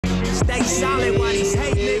stay solid while these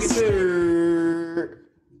hate Yes, niggas. sir.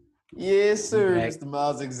 Yes, sir, Mr.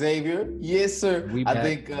 Miles Xavier. Yes, sir. I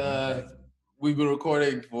think we've been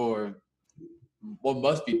recording for what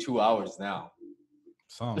must be 2 hours now.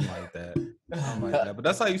 Something like that. Something like that. But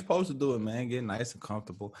that's how you're supposed to do it, man. Get nice and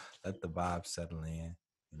comfortable. Let the vibe settle in.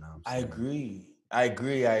 You know what I'm saying? I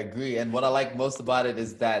agree. And what I like most about it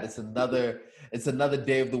is that it's another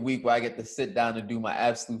day of the week where I get to sit down and do my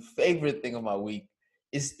absolute favorite thing of my week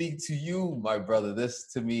is speak to you, my brother. This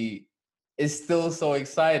to me is still so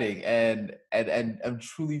exciting and I'm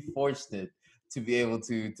truly fortunate to be able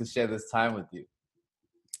to share this time with you.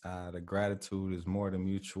 The gratitude is more than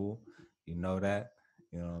mutual. You know that.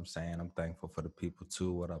 You know what I'm saying? I'm thankful for the people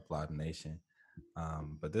too. What up, Live Nation?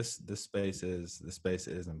 But this space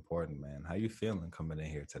is important, man. How you feeling coming in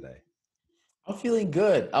here today? I'm feeling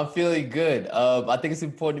good. I think it's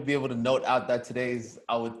important to be able to note out that today's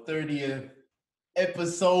our 30th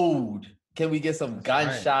episode. Can we get some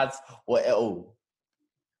gunshots? Right.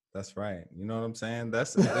 That's right. You know what I'm saying?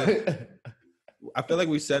 I feel like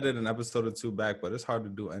we said it in episode or two back, but it's hard to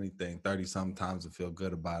do anything 30 sometimes and feel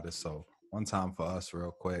good about it. So one time for us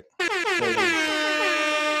real quick. The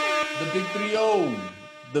big 3-0.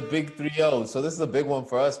 The big 3-0. So this is a big one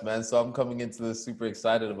for us, man. So I'm coming into this super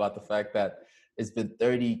excited about the fact that it's been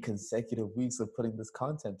 30 consecutive weeks of putting this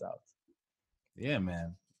content out. Yeah,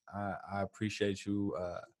 man. I appreciate you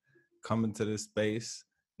coming to this space,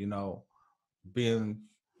 you know, being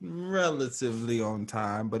relatively on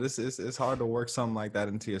time, but it's hard to work something like that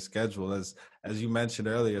into your schedule. As you mentioned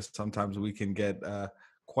earlier, sometimes we can get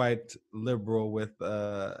quite liberal with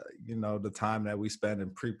you know, the time that we spend in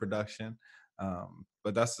pre-production,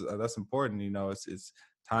 but that's important. You know, it's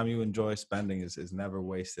time you enjoy spending is never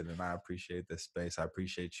wasted, and I appreciate this space. I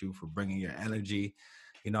appreciate you for bringing your energy.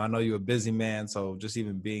 You know, I know you're a busy man, so just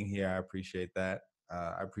even being here, I appreciate that.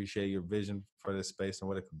 I appreciate your vision for this space and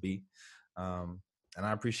what it could be. And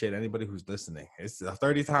I appreciate anybody who's listening. It's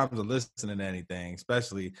 30 times of listening to anything,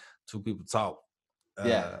 especially two people talk.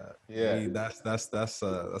 Yeah. That's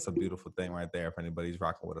a beautiful thing right there. If anybody's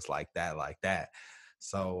rocking with us like that.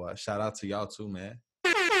 So shout out to y'all too, man.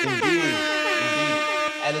 Indeed.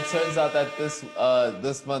 And it turns out that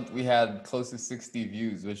this month we had close to 60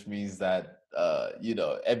 views, which means that you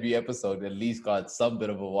know, every episode at least got some bit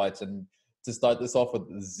of a watch. And to start this off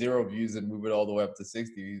with 0 views and move it all the way up to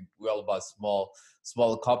 60, we're all about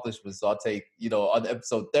small accomplishments. So I'll take, you know, on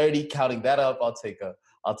episode 30, counting that up, I'll take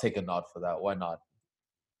a nod for that. Why not?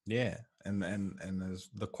 Yeah, and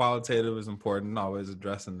the qualitative is important, always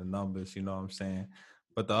addressing the numbers, you know what I'm saying?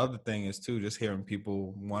 But the other thing is too, just hearing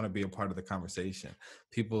people want to be a part of the conversation.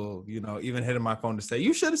 People, you know, even hitting my phone to say,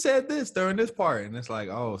 you should have said this during this part. And it's like,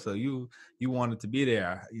 oh, so you wanted to be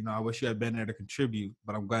there. You know, I wish you had been there to contribute,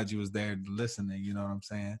 but I'm glad you was there listening, you know what I'm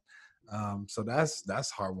saying? So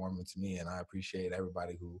that's heartwarming to me. And I appreciate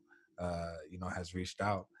everybody who, you know, has reached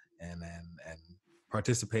out and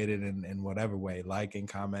participated in whatever way, liking,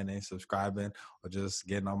 commenting, subscribing, or just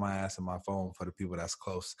getting on my ass and my phone for the people that's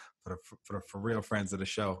close, for real friends of the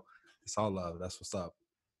show. It's all love. That's what's up.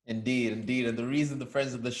 Indeed. And the reason the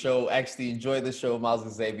friends of the show actually enjoy the show, Miles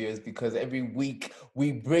Xavier, is because every week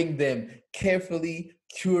we bring them carefully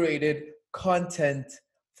curated content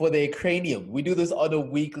for their cranium. We do this on a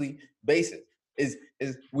weekly basis. Is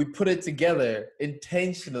we put it together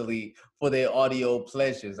intentionally for their audio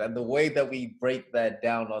pleasures. And the way that we break that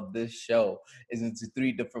down on this show is into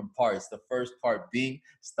 3 different parts. The first part being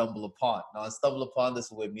Stumble Upon. Now, in Stumble Upon, this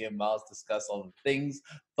is where me and Miles discuss all the things,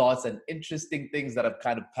 thoughts, and interesting things that have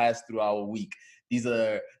kind of passed through our week. These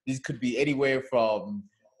could be anywhere from,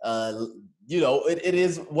 you know, it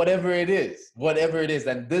is whatever it is.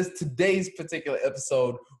 And today's particular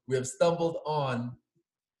episode, we have stumbled on.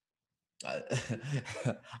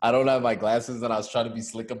 I don't have my glasses, and I was trying to be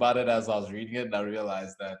slick about it as I was reading it, and I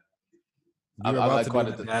realized that you're about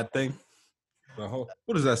to do that thing.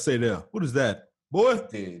 What does that say there? What is that, boy?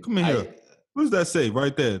 Dude, come in here. What does that say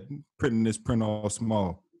right there? Printing this print all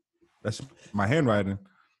small. That's my handwriting.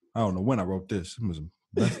 I don't know when I wrote this. It was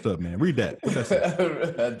messed up, man. Read that. What that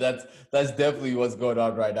say? That's definitely what's going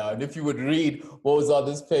on right now. And if you would read what was on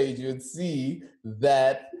this page, you would see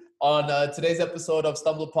that. On today's episode of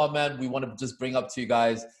Stumble Upon, man, we want to just bring up to you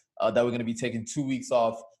guys that we're going to be taking 2 weeks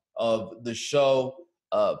off of the show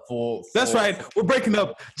for... That's right. We're breaking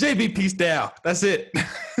up JVP style. That's it.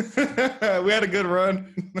 We had a good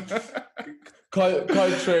run.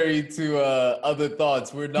 Contrary to other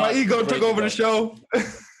thoughts, we're not... My ego took over the show.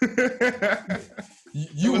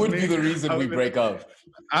 You would be the reason we break up.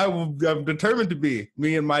 I'm determined to be.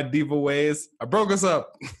 Me and my diva ways. I broke us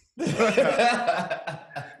up.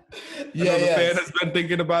 I know the fan Yes. has been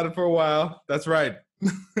thinking about it for a while. That's right.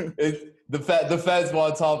 The fans were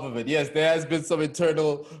on top of it. Yes, there has been some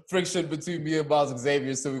internal friction between me and Miles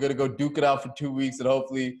Xavier, so we're gonna go duke it out for 2 weeks and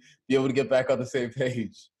hopefully be able to get back on the same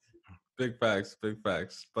page. Big facts, big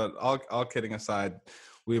facts. But all kidding aside,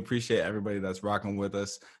 we appreciate everybody that's rocking with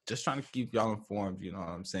us. Just trying to keep y'all informed. You know what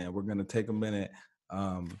I'm saying? We're gonna take a minute.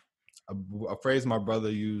 A phrase my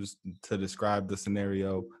brother used to describe the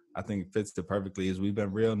scenario, I think fits it perfectly. Is we've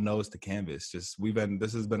been real nose to canvas. This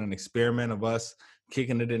has been an experiment of us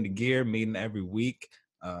kicking it into gear, meeting every week,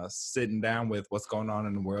 sitting down with what's going on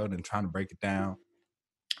in the world and trying to break it down.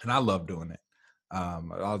 And I love doing it.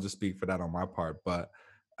 I'll just speak for that on my part, but.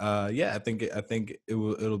 Yeah, I think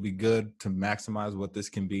it'll be good to maximize what this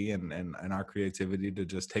can be and our creativity to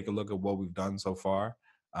just take a look at what we've done so far,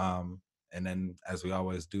 and then as we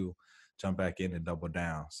always do, jump back in and double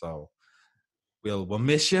down. So we'll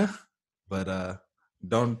miss you, but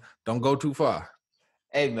don't go too far.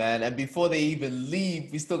 Hey, man, and before they even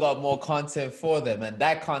leave, we still got more content for them. And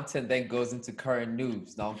that content then goes into current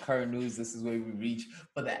news. Now, in current news, this is where we reach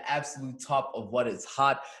for the absolute top of what is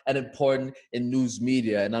hot and important in news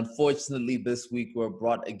media. And unfortunately, this week, we're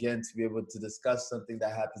brought again to be able to discuss something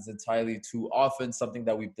that happens entirely too often, something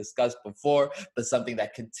that we've discussed before, but something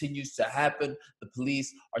that continues to happen. The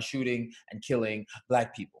police are shooting and killing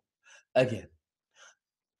Black people again.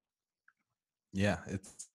 Yeah,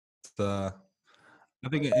 it's I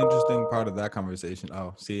think an interesting part of that conversation.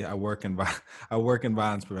 Oh, see, I work in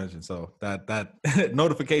violence prevention, so that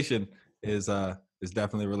notification is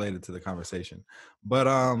definitely related to the conversation. But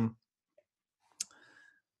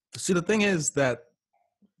see, the thing is that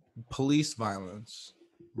police violence,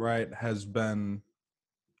 right, has been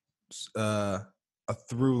a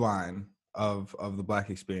through line of the Black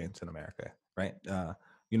experience in America, right?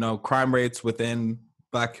 You know, crime rates within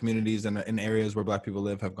Black communities and in areas where Black people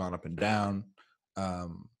live have gone up and down.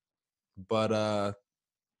 But our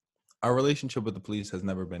relationship with the police has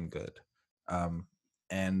never been good.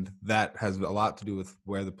 And that has a lot to do with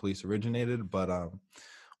where the police originated. But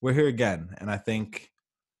we're here again. And I think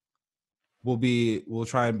we'll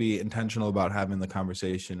try and be intentional about having the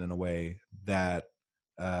conversation in a way that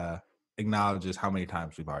acknowledges how many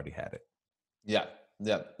times we've already had it. Yeah,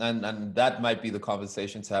 yeah, and that might be the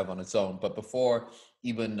conversation to have on its own. But before,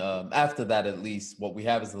 even after that, at least, what we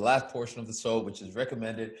have is the last portion of the show, which is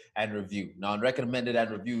recommended and review. Now, in recommended and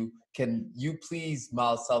review, can you please,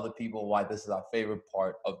 Miles, tell the people why this is our favorite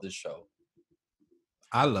part of the show?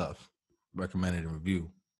 I love recommended and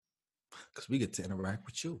review because we get to interact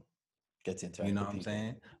with you. Get to interact. You know with what I'm people.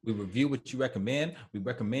 saying? We review what you recommend. We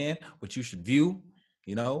recommend what you should view.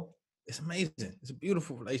 You know, it's amazing. It's a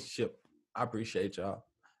beautiful relationship. I appreciate y'all.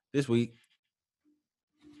 This week,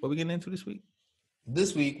 what we getting into this week?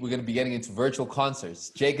 This week, we're going to be getting into virtual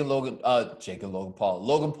concerts. Logan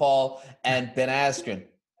Paul and Ben Askren.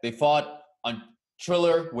 They fought on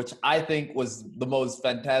Triller, which I think was the most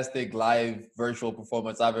fantastic live virtual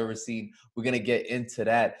performance I've ever seen. We're going to get into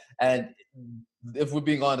that. And if we're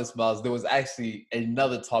being honest, Miles, there was actually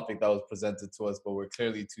another topic that was presented to us, but we're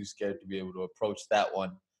clearly too scared to be able to approach that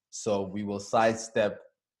one. So we will sidestep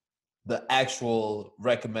the actual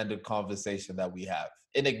recommended conversation that we have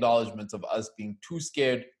in acknowledgement of us being too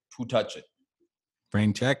scared to touch it.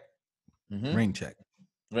 Rain check. Mm-hmm. Rain check.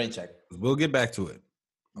 Rain check. We'll get back to it.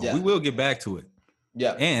 Yeah. We will get back to it.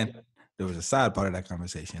 Yeah. And there was a side part of that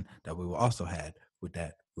conversation that we also had with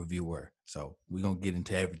that reviewer. So we're going to get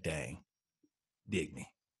into everything. Dig me.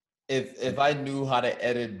 If I knew how to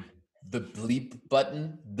edit the bleep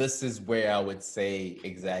button, this is where I would say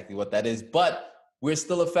exactly what that is. But we're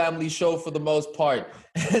still a family show for the most part.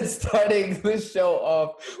 And starting this show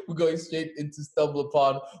off, we're going straight into Stumble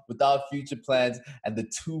Upon with our future plans and the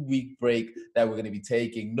 2-week break that we're going to be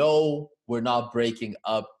taking. No, we're not breaking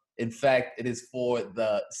up. In fact, it is for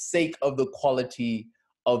the sake of the quality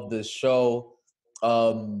of the show.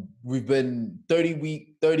 We've been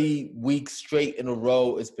 30 weeks straight in a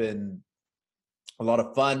row. It's been a lot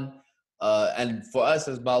of fun. And for us,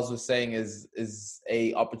 as Miles was saying, is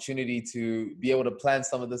a opportunity to be able to plan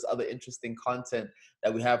some of this other interesting content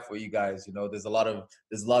that we have for you guys. You know, there's a lot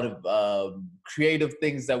of creative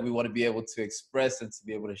things that we want to be able to express and to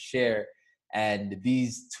be able to share. And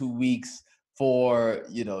these 2 weeks, 2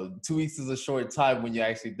 weeks is a short time when you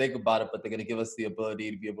actually think about it, but they're going to give us the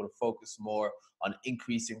ability to be able to focus more on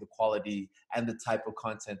increasing the quality and the type of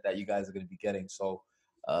content that you guys are going to be getting. So,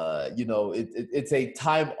 it's a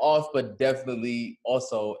time off, but definitely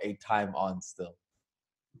also a time on still.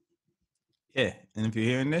 Yeah, and if you're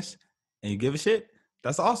hearing this and you give a shit,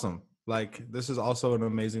 that's awesome. Like, this is also an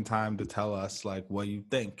amazing time to tell us like what you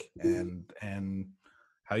think and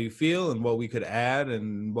how you feel and what we could add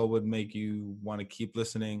and what would make you want to keep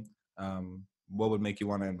listening. What would make you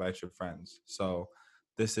want to invite your friends. So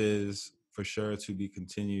this is for sure to be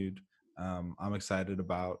continued. I'm excited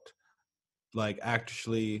about like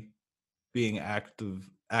actually being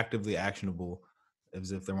actively actionable,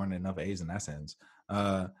 as if there weren't enough A's in that sentence,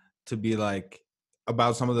 to be like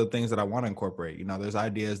about some of the things that I want to incorporate. You know, there's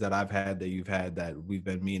ideas that I've had that you've had that we've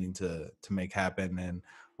been meaning to make happen. And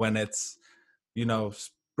when it's, you know,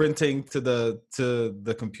 sprinting to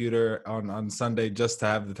the computer on Sunday just to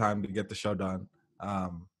have the time to get the show done,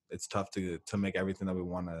 it's tough to make everything that we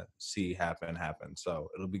want to see happen. So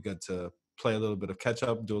it'll be good to play a little bit of catch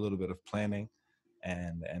up, do a little bit of planning,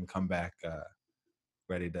 and come back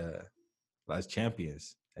ready to as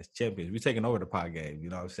champions. As champions, we taking over the pod game. You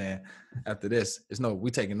know what I'm saying? After this, we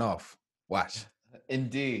taking off. Watch.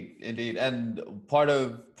 Indeed, and part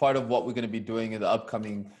of what we're going to be doing in the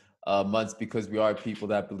upcoming months, because we are people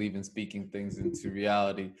that believe in speaking things into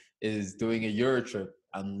reality, is doing a Euro trip,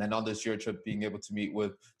 and on this Euro trip, being able to meet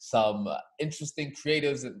with some interesting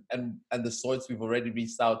creatives and the sorts. We've already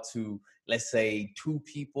reached out to, let's say, two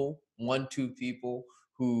people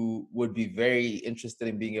who would be very interested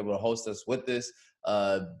in being able to host us with this.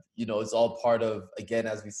 You know, it's all part of, again,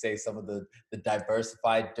 as we say, some of the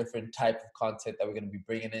diversified different type of content that we're going to be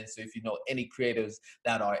bringing in. So if you know any creatives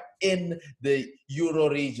that are in the Euro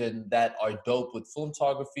region that are dope with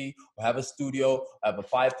filmography, or have a studio, or have a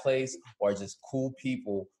fireplace, or just cool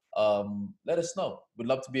people, let us know. We'd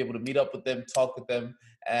love to be able to meet up with them, talk with them,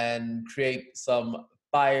 and create some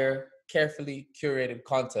fire, carefully curated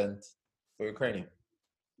content for Ukrainian.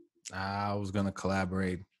 I was gonna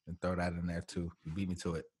collaborate and throw that in there too. You beat me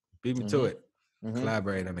to it. To it.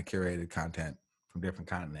 Collaborate on the curated content from different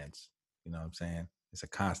continents. You know what I'm saying? It's a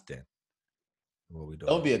constant. What we do.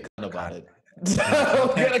 Don't be a cunt about it.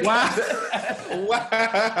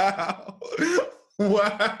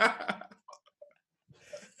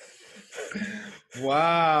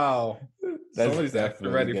 Wow. Somebody's definitely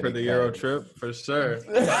ready for the Euro trip for sure.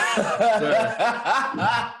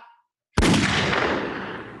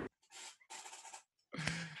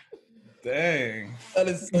 Dang. That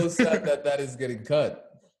is so sad that is getting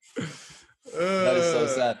cut. That is so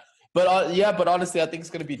sad. But yeah, but honestly, I think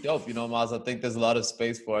it's gonna be dope. You know, Miles, I think there's a lot of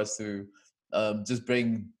space for us to just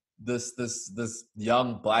bring this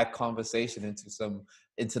young Black conversation into some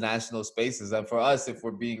international spaces. And for us, if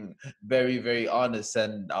we're being very, very honest,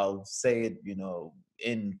 and I'll say it, you know,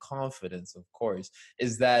 in confidence, of course,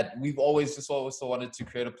 is that we've always also wanted to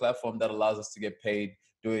create a platform that allows us to get paid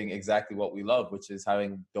doing exactly what we love, which is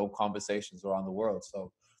having dope conversations around the world.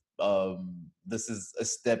 So this is a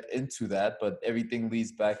step into that, but everything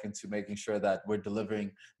leads back into making sure that we're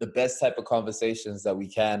delivering the best type of conversations that we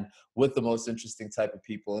can with the most interesting type of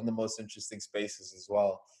people in the most interesting spaces as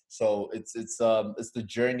well. So it's the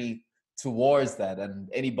journey towards that, and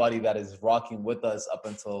anybody that is rocking with us up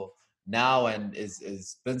until now and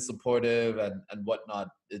is been supportive and whatnot,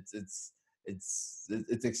 that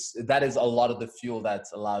is a lot of the fuel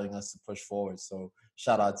that's allowing us to push forward. So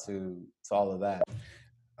shout out to all of that.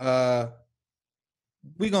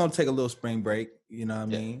 We're gonna take a little spring break, you know what I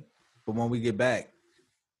mean? But when we get back,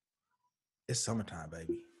 it's summertime,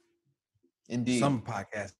 baby. Indeed. Some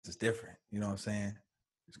podcast is different, you know what I'm saying?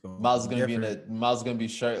 Miles is gonna be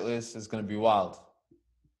shirtless. It's gonna be wild.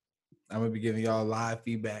 I'm gonna be giving y'all live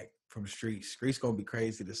feedback from the streets. Streets gonna be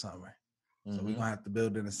crazy this summer. So we're gonna have to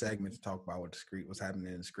build in a segment to talk about what's happening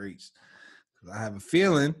in the streets. Because I have a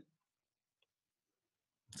feeling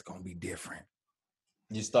it's gonna be different.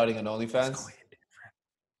 You starting an OnlyFans?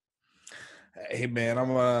 Hey man,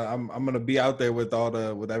 I'm gonna be out there with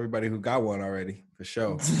everybody who got one already for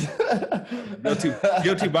sure.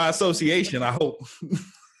 Guilty by association, I hope.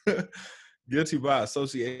 Guilty by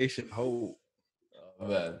association, hope. Oh,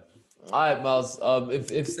 man. All right, Miles.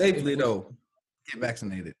 If safely though, get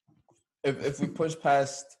vaccinated. If we push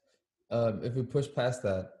past,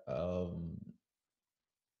 that,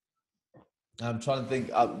 I'm trying to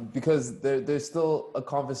think because there's still a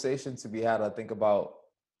conversation to be had. I think about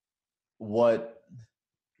what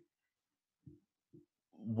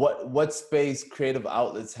space creative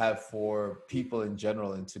outlets have for people in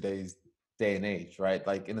general in today's day and age, right?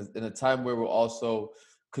 Like in a time where we're also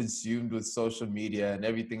consumed with social media and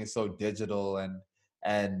everything is so digital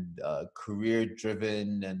and career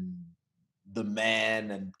driven and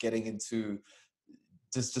demand and getting into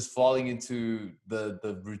just falling into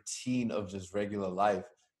the routine of just regular life.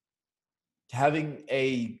 Having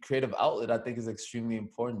a creative outlet, I think, is extremely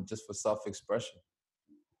important just for self-expression.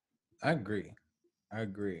 I agree. I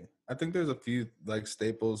think there's a few like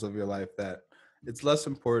staples of your life that it's less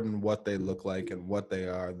important what they look like and what they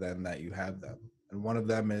are than that you have them. And one of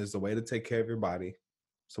them is the way to take care of your body.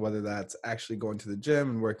 So whether that's actually going to the gym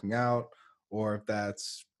and working out, or if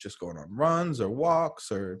that's just going on runs or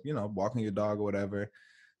walks, or walking your dog or whatever,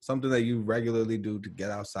 something that you regularly do to get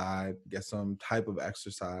outside, get some type of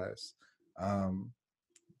exercise, um,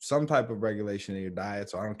 some type of regulation in your diet.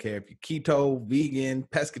 So I don't care if you're keto, vegan,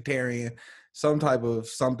 pescatarian, some type of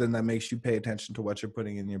something that makes you pay attention to what you're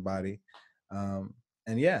putting in your body.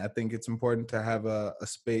 And yeah, I think it's important to have a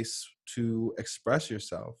space to express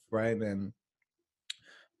yourself, right? And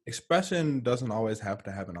expression doesn't always have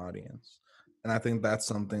to have an audience. And I think that's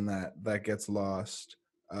something that gets lost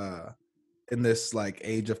in this like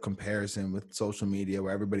age of comparison with social media,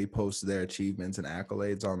 where everybody posts their achievements and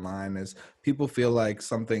accolades online, as people feel like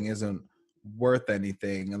something isn't worth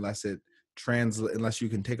anything unless you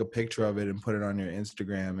can take a picture of it and put it on your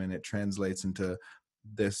Instagram and it translates into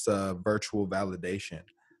this virtual validation.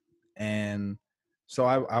 And so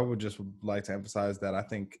I would just like to emphasize that I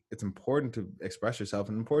think it's important to express yourself,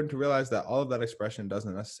 and important to realize that all of that expression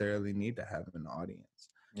doesn't necessarily need to have an audience.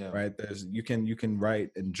 Yeah. Right? You can write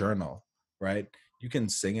and journal, right? You can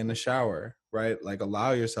sing in the shower, right? Like,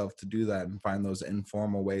 allow yourself to do that and find those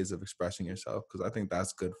informal ways of expressing yourself, because I think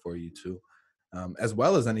that's good for you too. As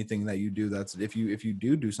well as anything that you do, that's if you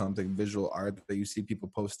do something visual art that you see people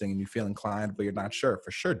posting and you feel inclined but you're not sure,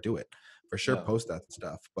 for sure do it, for sure Yeah. post that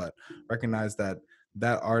stuff, but recognize that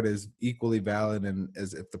that art is equally valid, and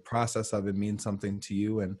as if the process of it means something to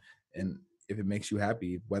you, and if it makes you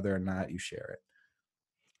happy, whether or not you share it.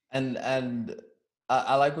 And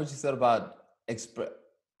I like what you said about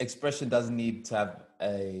expression doesn't need to have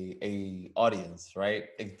a audience, right?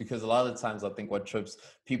 Because a lot of the times I think what trips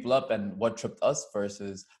people up and what tripped us first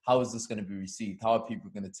is, how is this going to be received? How are people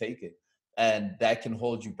going to take it? And that can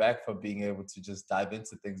hold you back from being able to just dive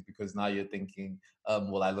into things, because now you're thinking,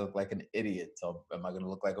 will I look like an idiot, or am I going to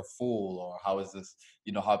look like a fool, or how is this,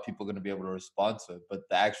 how are people going to be able to respond to it? But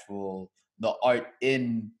the art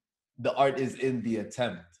is in the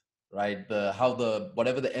attempt, right? The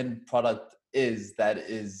whatever the end product is, that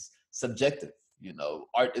is subjective.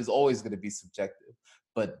 Art is always going to be subjective,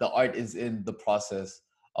 but the art is in the process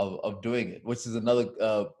of doing it, which is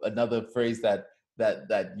another phrase that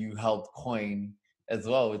you helped coin as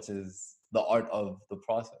well, which is the art of the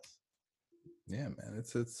process. Yeah, man,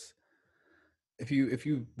 it's if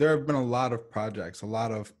you there have been a lot of projects, a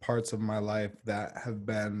lot of parts of my life that have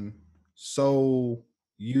been so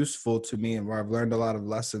useful to me, and where I've learned a lot of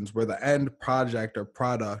lessons, where the end project or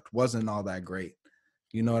product wasn't all that great.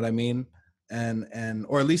 You know what I mean? And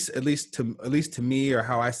or at least to me, or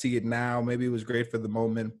how I see it now, maybe it was great for the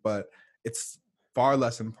moment, but it's far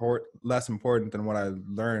less important than what I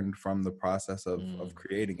learned from the process of Mm,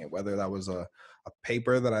 creating it, whether that was a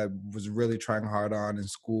paper that I was really trying hard on in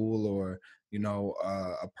school, or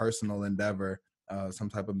a personal endeavor, some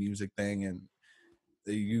type of music thing. And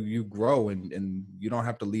you grow, and you don't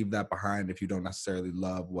have to leave that behind if you don't necessarily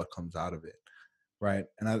love what comes out of it, right?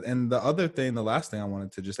 And the last thing I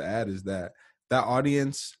wanted to just add is that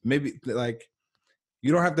audience, maybe, like,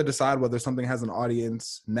 you don't have to decide whether something has an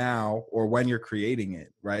audience now or when you're creating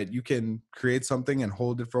it, right? You can create something and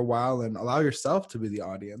hold it for a while and allow yourself to be the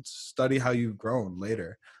audience. Study how you've grown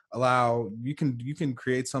later. You can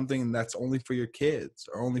create something that's only for your kids,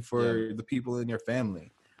 or only yeah. for the people in your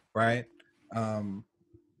family, right? um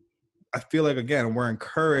I feel like, again, we're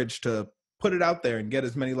encouraged to put it out there and get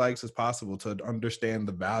as many likes as possible to understand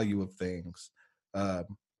the value of things. Uh,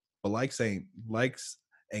 but likes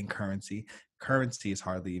ain't currency. Currency is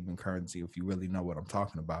hardly even currency, if you really know what I'm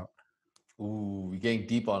talking about. Ooh, we're getting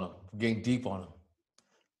deep on them. We're getting deep on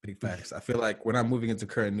Big facts. I feel like we're not moving into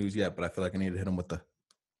current news yet, but I feel like I need to hit them with the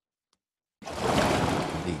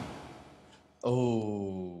deep.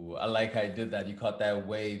 Oh, I like how you did that. You caught that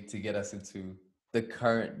wave to get us into the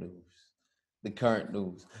current news. The current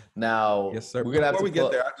news. Now Yes, sir. we're gonna have Before to we get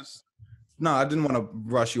pull. there, I didn't want to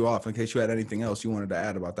rush you off in case you had anything else you wanted to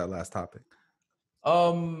add about that last topic.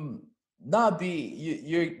 Um, nah, B,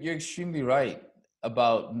 you're extremely right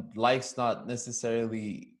about likes not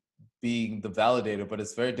necessarily being the validator, but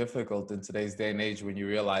it's very difficult in today's day and age when you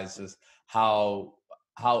realize just how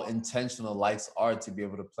how intentional likes are to be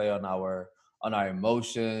able to play on our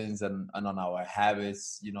emotions and on our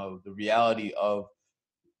habits. The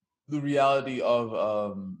reality of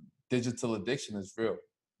digital addiction is real.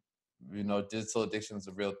 Digital addiction is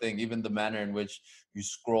a real thing. Even the manner in which you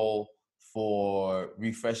scroll for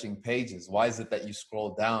refreshing pages? Why is it that you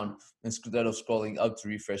scroll down instead of scrolling up to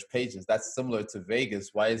refresh pages? That's similar to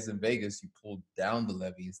Vegas. Why is in Vegas you pull down the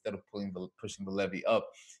levy instead of pushing the levy up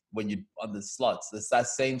when you're on the slots? It's that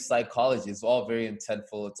same psychology. It's all very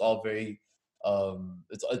intentful. It's all very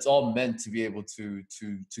it's all meant to be able to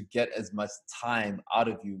get as much time out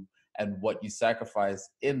of you, and what you sacrifice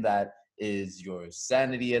in that is your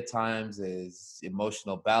sanity at times, is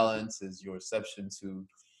emotional balance, is your reception to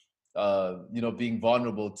being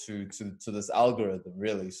vulnerable to this algorithm,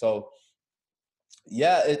 really. So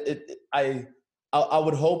yeah, I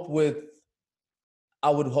would hope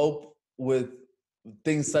with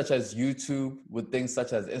things such as YouTube, with things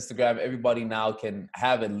such as Instagram, everybody now can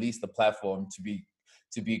have at least a platform to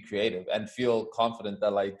be creative and feel confident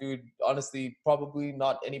that, like, dude, honestly, probably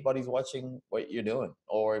not anybody's watching what you're doing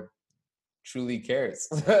or truly cares.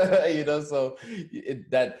 So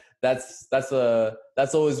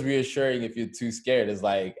that's always reassuring. If you're too scared, it's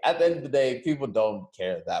like, at the end of the day, people don't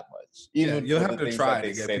care that much, even you'll for have the to things try that they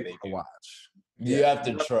to get say people they to do. watch. You have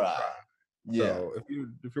to try. Yeah. So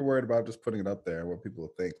if you're worried about just putting it up there and what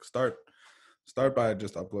people think, start by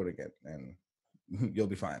just uploading it, and you'll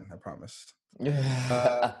be fine. I promise.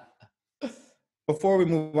 Before we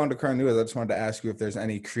move on to current news, I just wanted to ask you if there's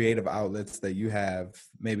any creative outlets that you have,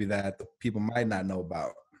 maybe that people might not know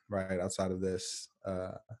about, right, outside of this,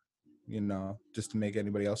 just to make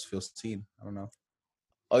anybody else feel seen. I don't know.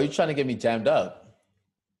 Oh, you're trying to get me jammed up?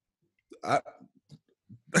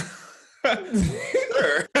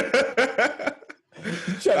 Sure.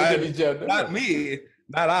 Trying to get me jammed up. Not me.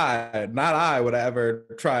 Not I would ever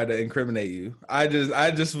try to incriminate you. I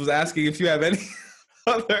just was asking if you have any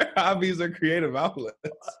other hobbies or creative outlets.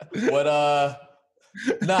 What?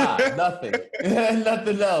 Nah, nothing.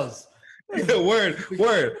 Nothing else. Yeah, word.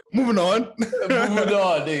 Moving on. Moving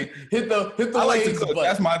on, dude. Hit the I like to waves cook. button.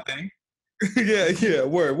 That's my thing. Yeah.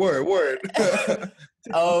 Word.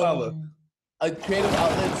 Creative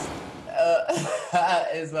outlets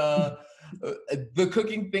is the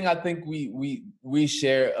cooking thing. I think we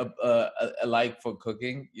share a like for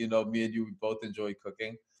cooking. Me and you, we both enjoy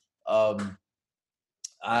cooking.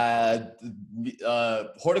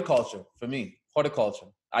 Horticulture for me. Horticulture.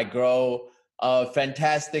 I grow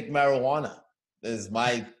fantastic marijuana. Is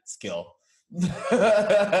my skill.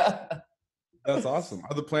 That's awesome.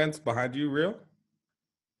 Are the plants behind you real?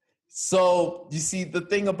 So you see, the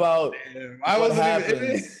thing about what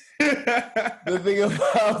happens. The thing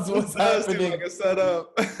about what's happening. Like a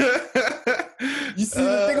setup. You see,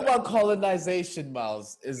 the thing about colonization,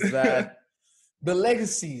 Miles, is that the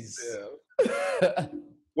legacies. Yeah.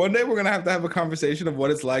 One day we're gonna have a conversation of what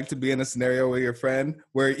it's like to be in a scenario with your friend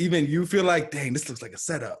where even you feel like, dang, this looks like a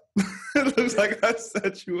setup. It looks like I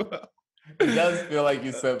set you up. It does feel like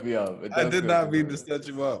you set me up. I did not mean to set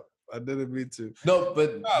you up. I didn't mean to. No,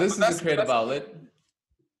 but this is a creative outlet.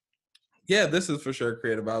 Yeah, this is for sure a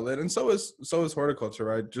creative outlet, and so is horticulture,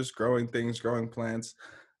 right? Just growing things, growing plants.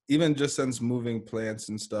 Even just since moving plants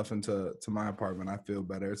and stuff into my apartment, I feel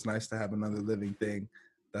better. It's nice to have another living thing.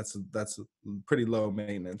 That's pretty low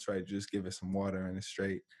maintenance, right? Just give it some water and it's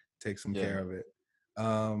straight. Take some care of it.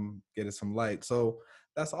 Get it some light. So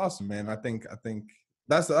that's awesome, man. I think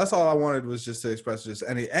that's all I wanted, was just to express just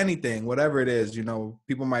anything, whatever it is.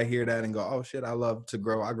 People might hear that and go, "Oh shit, I love to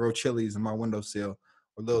grow. I grow chilies in my windowsill,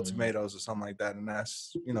 or little tomatoes or something like that," and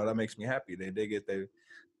that's that makes me happy. They dig it. They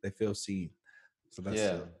feel seen. So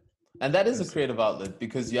that's and that is a creative outlet,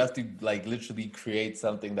 because you have to like literally create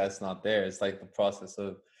something that's not there. It's like the process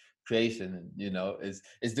of creation, is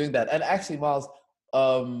doing that. And actually, Miles,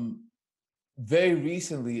 very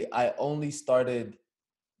recently, I only started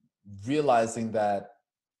realizing that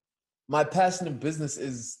my passion in business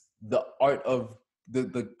is the art of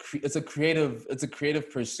it's a creative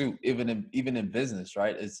pursuit, even in business,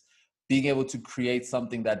 right? It's being able to create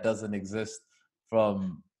something that doesn't exist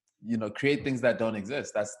from create things that don't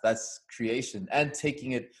exist. That's creation, and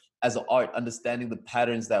taking it as an art, understanding the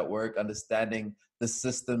patterns that work, understanding the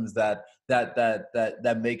systems that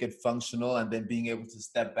make it functional, and then being able to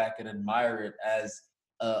step back and admire it as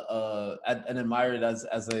as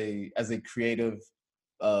a creative,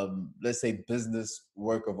 let's say, business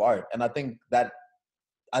work of art. And I think that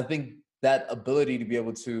ability to be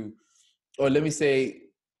able to, or let me say,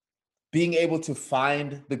 being able to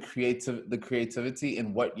find the creativity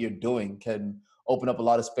in what you're doing can open up a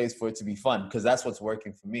lot of space for it to be fun, because that's what's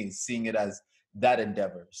working for me, seeing it as that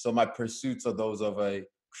endeavor. So my pursuits are those of a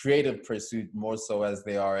creative pursuit more so as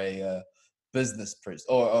they are a business pursuit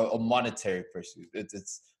or a monetary pursuit.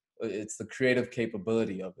 It's the creative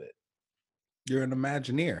capability of it. You're an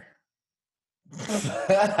Imagineer.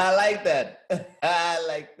 I like that. I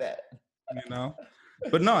like that. you know.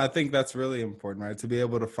 But no, I think that's really important, right? To be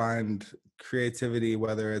able to find creativity,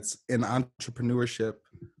 whether it's in entrepreneurship,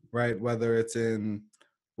 right? Whether it's in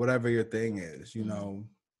whatever your thing is, you know,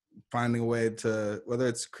 finding a way to, whether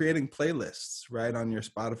it's creating playlists, right, on your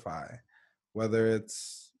Spotify, whether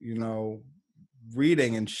it's, you know,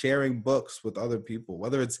 reading and sharing books with other people,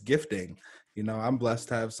 whether it's gifting. You know, I'm blessed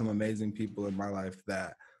to have some amazing people in my life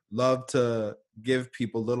that love to give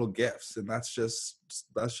people little gifts, and that's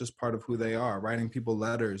just part of who they are, writing people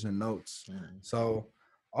letters and notes. So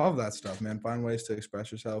all of that stuff, man, find ways to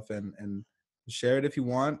express yourself and share it if you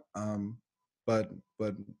want, but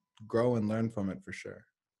grow and learn from it for sure.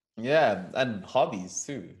 Yeah, and hobbies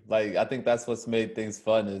too. Like I think that's what's made things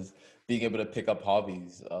fun is being able to pick up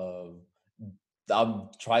hobbies. I'm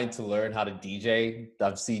trying to learn how to DJ.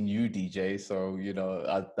 I've seen you DJ, so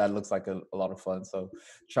that looks like a lot of fun. So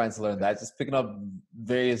trying to learn that, just picking up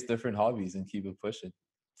various different hobbies and keep it pushing.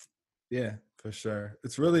 Yeah, for sure.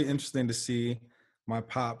 It's really interesting to see my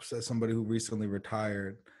pops, as somebody who recently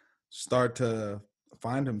retired, start to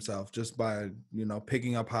find himself just by, you know,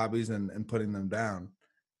 picking up hobbies and putting them down.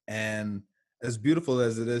 And as beautiful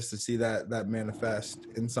as it is to see that manifest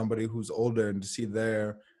in somebody who's older and to see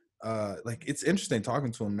their like, it's interesting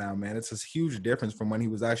talking to him now, man. It's this huge difference from when he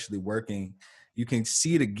was actually working. You can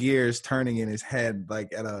see the gears turning in his head,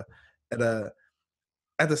 like at a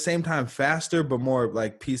at the same time faster but more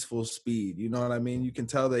like peaceful speed. You know what I mean? You can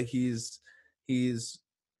tell that he's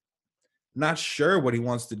not sure what he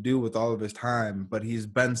wants to do with all of his time, but he's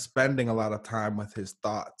been spending a lot of time with his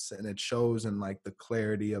thoughts, and it shows in like the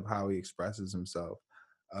clarity of how he expresses himself.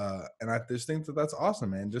 And I just think that that's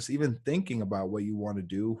awesome, man. Just even thinking about what you want to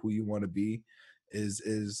do, who you want to be,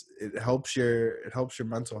 is it helps your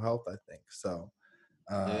mental health, I think. So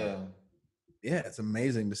uh, Yeah. yeah, it's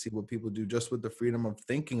amazing to see what people do just with the freedom of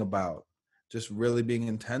thinking about, just really being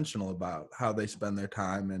intentional about how they spend their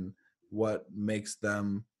time and what makes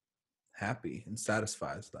them happy and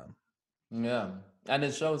satisfies them. Yeah. And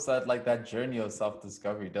it shows that like that journey of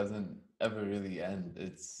self-discovery doesn't ever really end.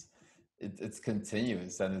 It's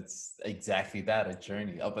continuous, and it's exactly that, a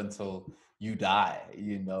journey up until you die.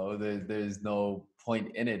 There's no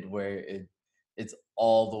point in it where it's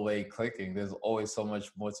all the way clicking. There's always so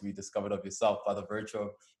much more to be discovered of yourself by the virtue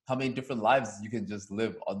of how many different lives you can just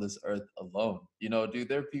live on this earth alone. Dude,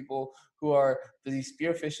 there are people who are busy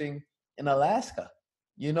spearfishing in Alaska,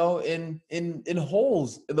 in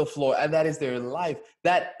holes in the floor, and that is their life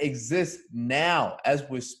that exists now as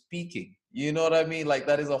we're speaking. You know what I mean? Like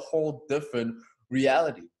that is a whole different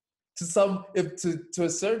reality to some, if to a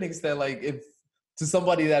certain extent, like if to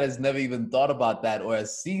somebody that has never even thought about that or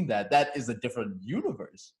has seen that is a different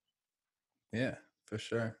universe. Yeah, for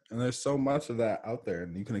sure. And there's so much of that out there,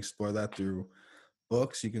 and you can explore that through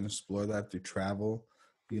books. You can explore that through travel.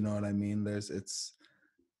 You know what I mean?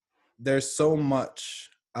 There's so much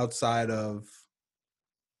outside of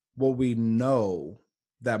what we know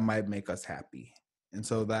that might make us happy. And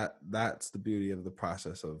so that's the beauty of the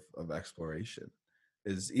process of exploration,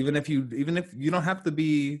 is even if you don't have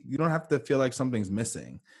to feel like something's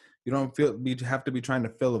missing. You don't have to be trying to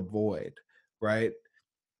fill a void, right?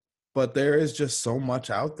 But there is just so much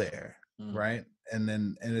out there, Mm. right?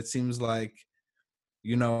 And it seems like,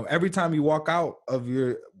 you know, every time you walk out of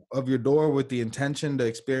your door with the intention to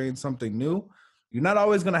experience something new, you're not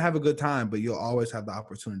always going to have a good time, but you'll always have the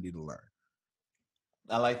opportunity to learn.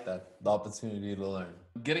 I like that, the opportunity to learn.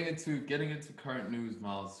 Getting into current news,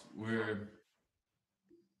 Miles. We're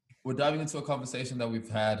diving into a conversation that we've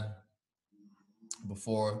had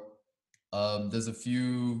before. There's a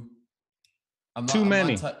few. I'm not. Too I'm not.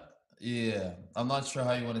 many. Yeah. I'm not sure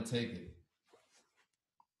how you want to take it.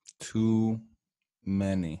 Too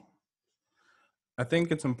many. I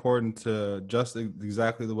think it's important to just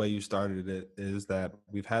exactly the way you started it, is that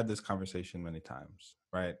we've had this conversation many times,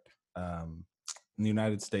 right? In the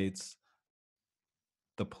United States,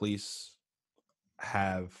 the police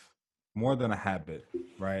have more than a habit,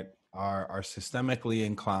 right? Are systemically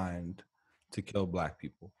inclined to kill Black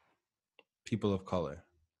people, people of color,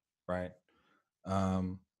 right?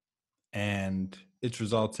 Um, and it's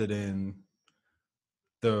resulted in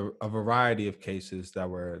a variety of cases that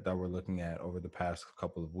we're looking at over the past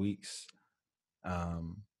couple of weeks.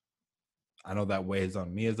 Um, I know that weighs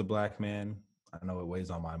on me as a Black man. I know it weighs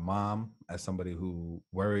on my mom as somebody who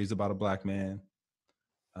worries about a Black man.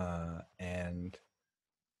 And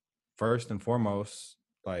first and foremost,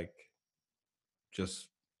 like, just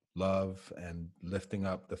love and lifting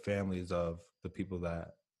up the families of the people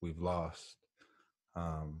that we've lost.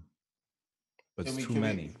 Um, but Can it's we too can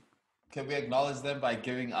many. we can we acknowledge them by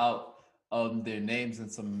giving out their names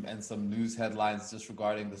and some news headlines just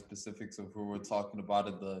regarding the specifics of who we're talking about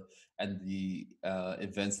and the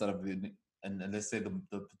events that have been and let's say the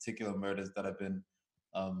particular murders that have been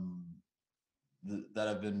um, that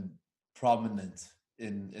have been prominent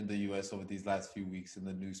in the U.S. over these last few weeks in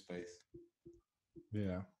the news space.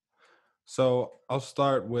 Yeah. So I'll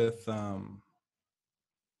start with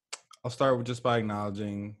just by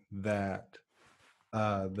acknowledging that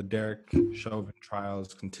the Derek Chauvin trial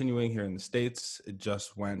is continuing here in the States. It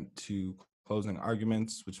just went to closing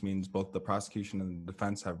arguments, which means both the prosecution and the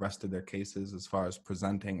defense have rested their cases as far as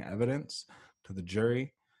presenting evidence to the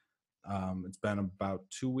jury. It's been about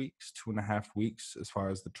 2 weeks, 2.5 weeks as far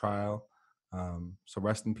as the trial. So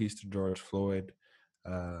rest in peace to George Floyd.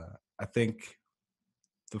 I think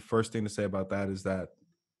the first thing to say about that is that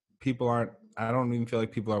I don't even feel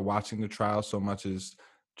like people are watching the trial so much as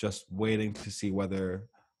just waiting to see whether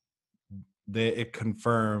it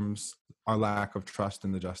confirms our lack of trust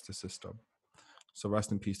in the justice system. So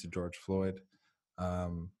rest in peace to George Floyd.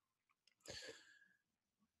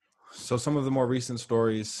 So some of the more recent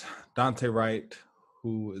stories, Dante Wright,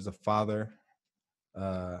 who is a father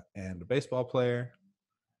and a baseball player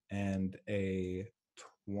and a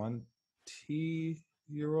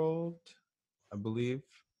 20-year-old, I believe.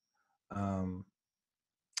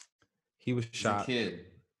 He was He's a shot. kid.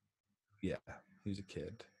 Yeah, he was a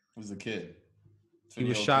kid. He was a kid. He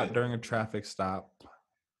was shot during a traffic stop,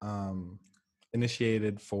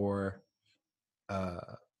 initiated for uh,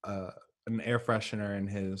 an air freshener in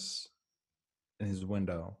his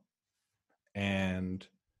window, and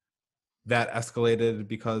that escalated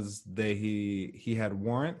because he had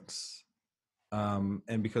warrants,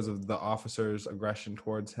 and because of the officer's aggression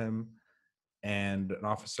towards him, and an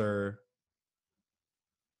officer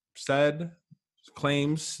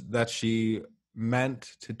claims that she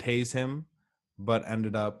meant to tase him, but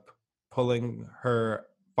ended up pulling her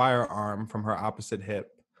firearm from her opposite hip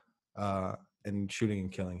and shooting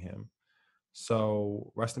and killing him.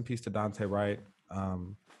 So rest in peace to Dante Wright.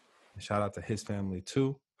 Shout out to his family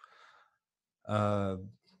too.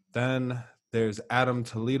 Then there's Adam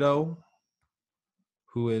Toledo,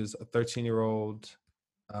 who is a 13-year-old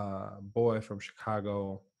boy from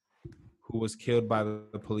Chicago who was killed by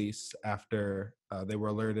the police after they were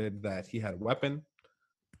alerted that he had a weapon.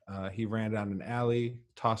 He ran down an alley,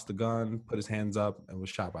 tossed the gun, put his hands up, and was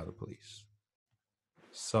shot by the police.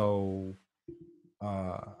 So,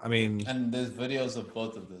 I mean, and there's videos of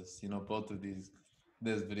both of this. Both of these.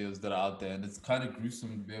 There's videos that are out there, and it's kind of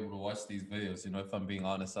gruesome to be able to watch these videos. If I'm being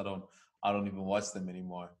honest, I don't even watch them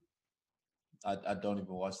anymore. I don't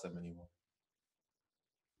even watch them anymore.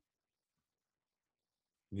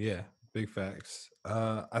 yeah, big facts.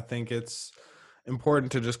 I think it's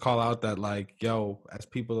important to just call out that, like, yo, as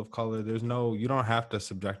people of color, you don't have to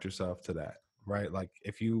subject yourself to that, right? Like,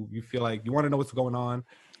 if you feel like you want to know what's going on,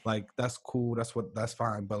 like, that's cool, that's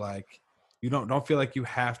fine, but like, you don't feel like you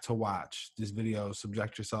have to watch this video,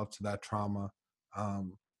 subject yourself to that trauma,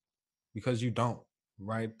 because you don't,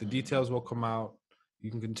 right? The details will come out. You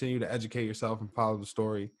can continue to educate yourself and follow the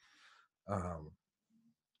story,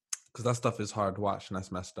 because that stuff is hard to watch and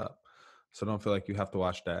that's messed up. So don't feel like you have to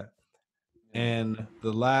watch that. And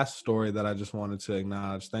the last story that I just wanted to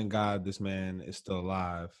acknowledge, thank God this man is still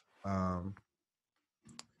alive.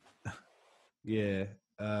 Yeah.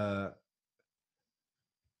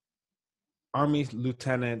 Army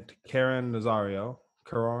Lieutenant Caron, sorry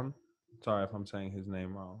if I'm saying his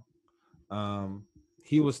name wrong.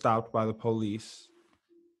 He was stopped by the police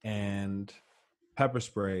and pepper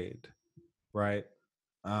sprayed, right?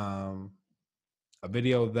 A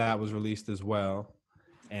video of that was released as well.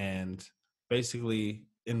 And basically,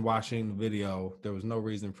 in watching the video, there was no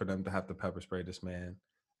reason for them to have to pepper spray this man.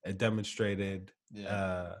 It demonstrated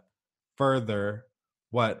further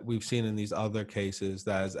what we've seen in these other cases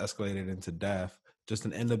that has escalated into death, just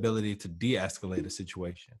an inability to de-escalate a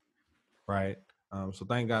situation, right? So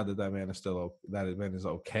thank God that man is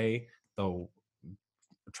okay, though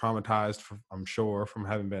traumatized, I'm sure, from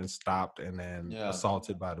having been stopped and then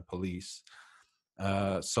assaulted by the police.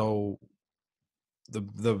 So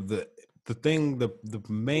the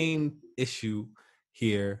main issue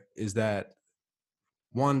here is that,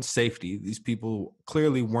 one, safety. These people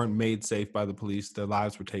clearly weren't made safe by the police. Their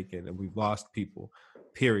lives were taken, and we've lost people.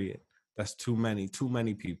 Period. That's too many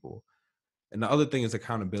people. And the other thing is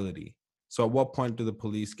accountability. So at what point do the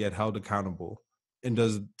police get held accountable? And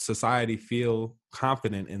does society feel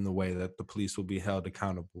confident in the way that the police will be held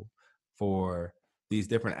accountable for these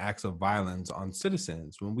different acts of violence on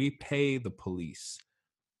citizens? When we pay the police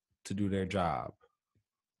to do their job,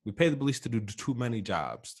 we pay the police to do too many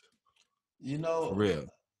jobs. For real.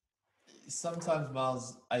 sometimes,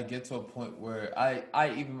 Miles, I get to a point where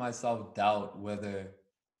I even myself doubt whether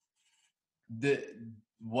the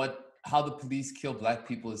what how the police kill black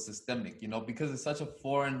people is systemic, you know, because it's such a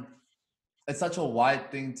foreign, it's such a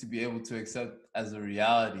wide thing to be able to accept as a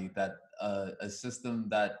reality that a system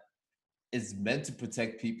that is meant to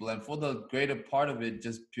protect people, and for the greater part of it,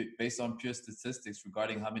 just based on pure statistics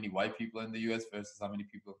regarding how many white people in the US versus how many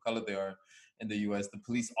people of color there are in the US, the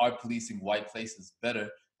police are policing white places better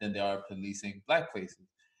than they are policing black places,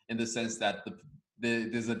 in the sense that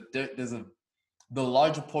there's a the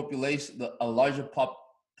larger population, a larger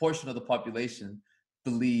portion of the population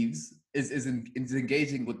believes is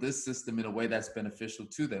engaging with this system in a way that's beneficial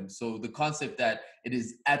to them. So the concept that it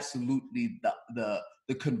is absolutely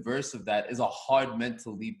the converse of that is a hard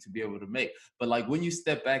mental leap to be able to make. But like when you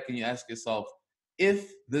step back and you ask yourself,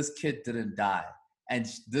 if this kid didn't die and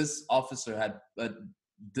this officer had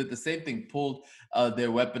did the same thing, pulled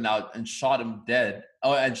their weapon out and shot him dead,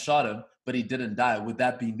 and shot him, but he didn't die, would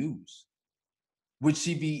that be news? Would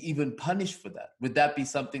she be even punished for that? Would that be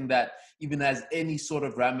something that even has any sort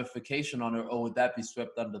of ramification on her, or would that be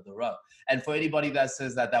swept under the rug? And for anybody that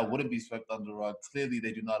says that that wouldn't be swept under the rug, clearly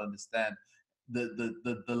they do not understand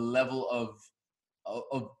the level of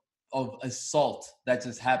of assault that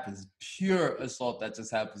just happens, pure assault that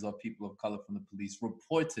just happens on people of color from the police,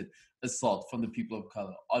 reported assault from the people of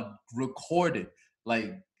color, on recorded.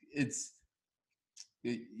 Like it's,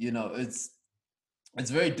 you know, it's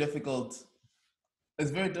very difficult,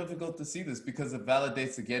 it's very difficult to see this because it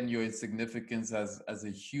validates again your insignificance as a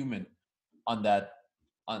human on that,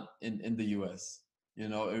 on in the US. You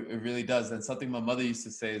know, it really does. And something my mother used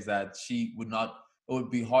to say is that she would not, it would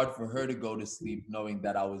be hard for her to go to sleep knowing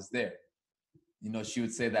that I was there. You know, she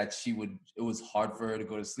would say that she would, it was hard for her to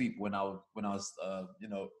go to sleep when when I was you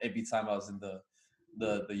know, every time I was in the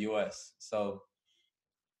US. So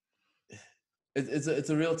it's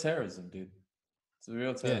a real terrorism, dude. It's a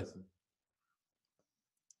real Yeah, terrorism.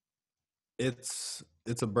 it's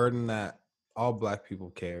a burden that all black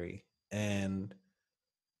people carry, and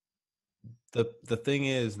the thing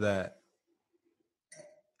is that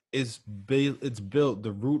it's built,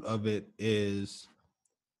 the root of it is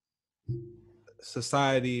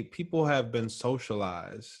society. People have been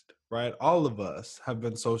socialized, right? All of us have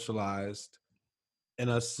been socialized in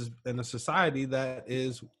a society that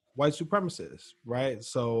is white supremacist, right?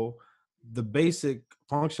 So the basic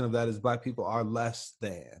function of that is black people are less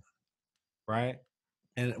than, right?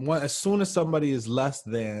 And as soon as somebody is less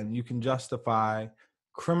than, you can justify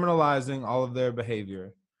criminalizing all of their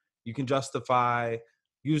behavior. You can justify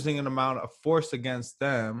using an amount of force against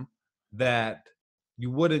them that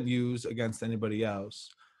you wouldn't use against anybody else.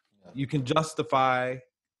 Yeah. You can justify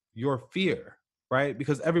your fear, right?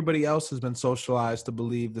 Because everybody else has been socialized to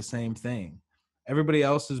believe the same thing. Everybody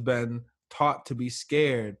else has been taught to be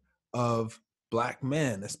scared of black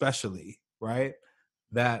men, especially, right?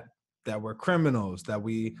 That we're criminals, that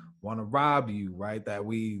we want to rob you, right? That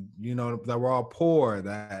we, you know, that we're all poor,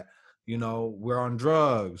 that, you know, we're on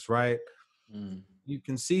drugs, right? Mm. You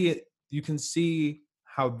can see it, you can see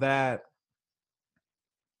how that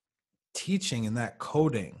teaching and that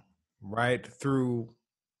coding, right, through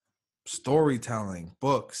storytelling,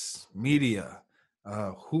 books, media,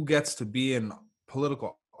 who gets to be in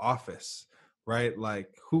political office, right? Like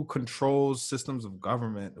who controls systems of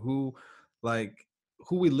government, like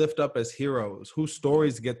who we lift up as heroes, whose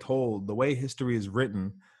stories get told, the way history is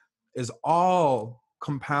written is all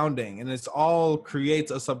compounding, and it's all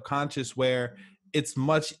creates a subconscious where it's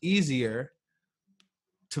much easier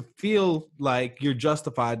to feel like you're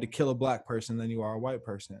justified to kill a black person than you are a white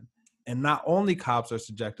person. And not only cops are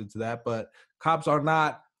subjected to that, but cops are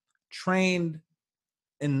not trained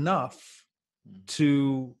enough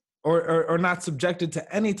to, or not subjected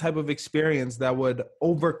to any type of experience that would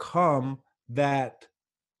overcome that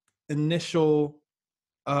initial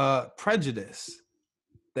prejudice.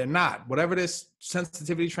 They're not. Whatever this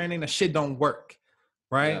sensitivity training, that shit don't work,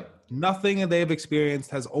 Yeah. right? Nothing they've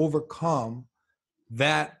experienced has overcome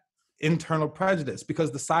that internal prejudice,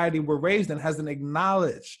 because the society we're raised in hasn't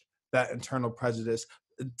acknowledged that internal prejudice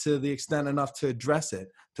to the extent enough to address it,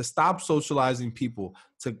 to stop socializing people,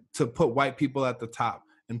 to put white people at the top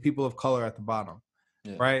and people of color at the bottom,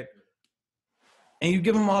 Yeah. right? And you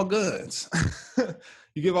give them all guns.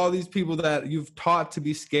 You give all these people that you've taught to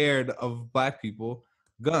be scared of black people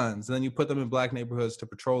guns, and then you put them in black neighborhoods to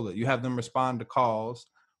patrol it. You have them respond to calls,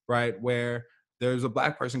 right, where there's a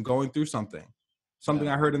black person going through something. Something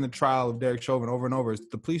Yeah. I heard in the trial of Derek Chauvin over and over is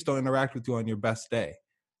the police don't interact with you on your best day,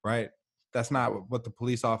 right? That's not what the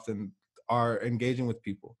police often are engaging with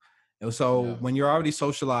people. And so Yeah. when you're already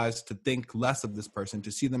socialized to think less of this person,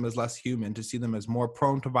 to see them as less human, to see them as more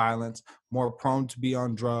prone to violence, more prone to be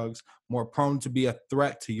on drugs, more prone to be a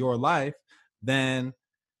threat to your life, then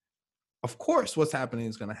of course what's happening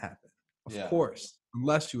is going to happen. Of Yeah. course,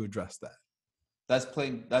 unless you address that. That's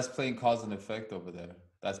plain cause and effect over there.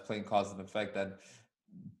 That's plain cause and effect. And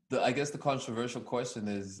I guess the controversial question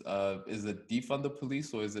is it defund the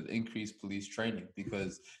police or is it increase police training?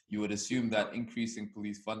 Because you would assume that increasing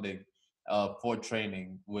police funding for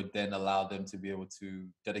training would then allow them to be able to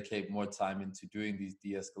dedicate more time into doing these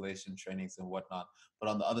de-escalation trainings and whatnot. But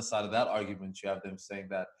on the other side of that argument, you have them saying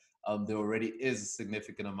that there already is a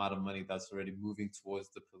significant amount of money that's already moving towards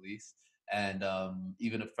the police, and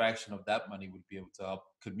even a fraction of that money would be able to help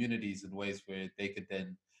communities in ways where they could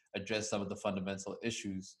then address some of the fundamental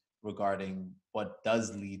issues regarding what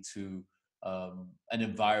does lead to an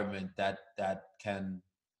environment that can,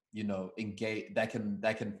 engage, that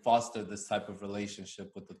can foster this type of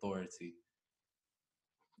relationship with authority.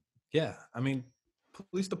 Yeah, I mean,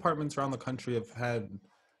 police departments around the country have had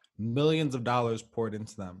millions of dollars poured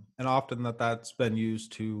into them, and often that's been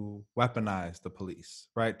used to weaponize the police,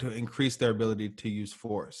 right, to increase their ability to use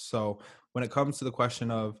force. So when it comes to the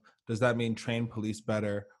question of does that mean train police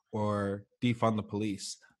better or defund the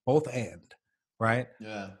police, both and, right?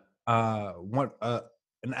 Yeah. One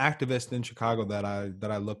An activist in Chicago that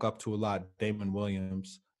I look up to a lot, Damon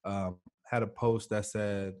Williams, had a post that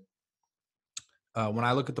said, when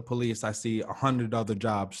I look at the police, I see 100 other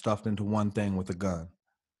jobs stuffed into one thing with a gun,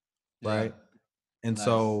 Yeah. right? And Nice.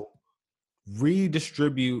 so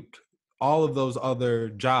redistribute all of those other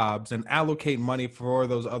jobs and allocate money for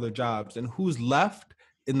those other jobs. And who's left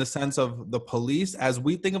in the sense of the police as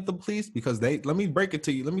we think of the police? Because let me break it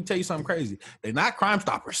to you. Let me tell you something crazy. They're not crime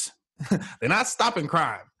stoppers. They're not stopping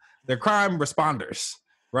crime. They're crime responders,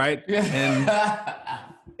 right? And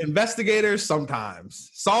Yeah. investigators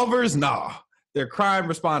sometimes. Solvers, no. They're crime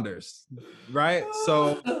responders, right?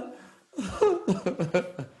 So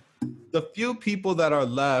the few people that are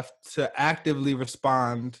left to actively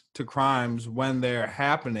respond to crimes when they're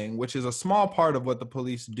happening, which is a small part of what the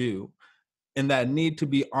police do, and that need to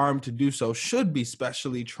be armed to do so, should be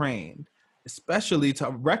specially trained, especially to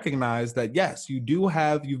recognize that, yes, you've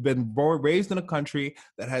been raised in a country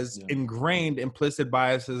that has Yeah. ingrained implicit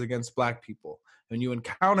biases against Black people. When you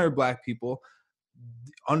encounter Black people,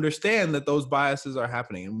 understand that those biases are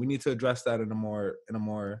happening, and we need to address that in a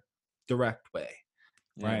more direct way.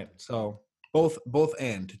 Yeah. Right. So both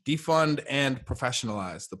and defund and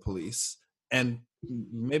professionalize the police, and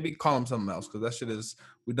maybe call them something else, because that shit is,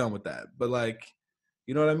 we're done with that. But like,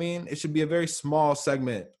 you know what I mean? It should be a very small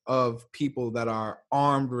segment of people that are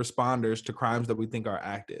armed responders to crimes that we think are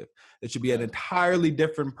active. It should be an Yeah. entirely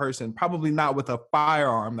different person, probably not with a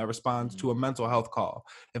firearm, that responds to a mental health call.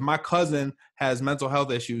 If my cousin has mental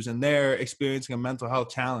health issues and they're experiencing a mental health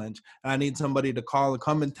challenge, and I need somebody to call and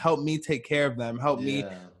come and help me take care of them, help me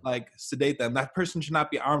Yeah. like sedate them, that person should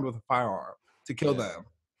not be armed with a firearm to kill Yeah. them.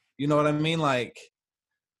 You know what I mean? Like,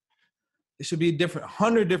 it should be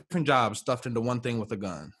 100 different jobs stuffed into one thing with a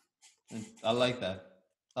gun. I like that.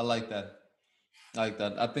 I like that. I like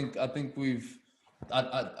that. I think we've.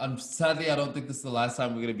 I'm sadly, I don't think this is the last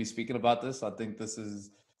time we're going to be speaking about this. I think this is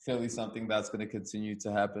clearly something that's going to continue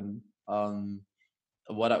to happen.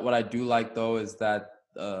 What I do like though is that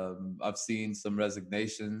I've seen some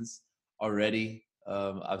resignations already.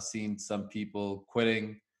 I've seen some people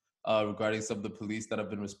quitting regarding some of the police that have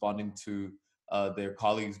been responding to their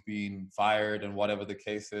colleagues being fired and whatever the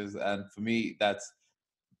case is. And for me, that's,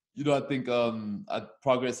 I think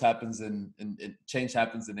progress happens in change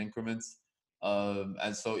happens in increments.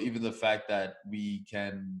 And so even the fact that we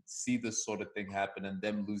can see this sort of thing happen and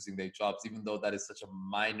them losing their jobs, even though that is such a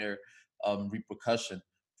minor repercussion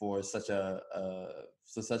for such a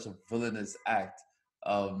villainous act,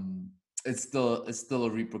 um, it's still a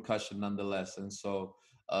repercussion nonetheless. And so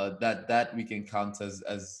that we can count as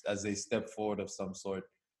a step forward of some sort,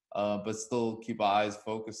 but still keep our eyes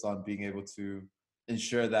focused on being able to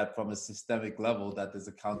ensure that from a systemic level that there's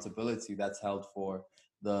accountability that's held for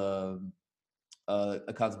the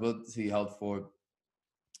accountability held for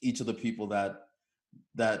each of the people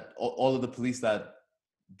that all of the police that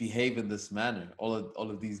behave in this manner, all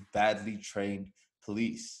of these badly trained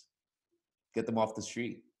police, get them off the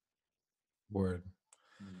street. Word.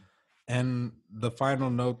 Mm. And the final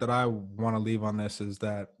note that I want to leave on this is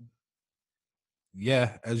that,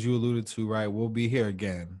 yeah, as you alluded to, right, we'll be here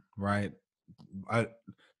again, right?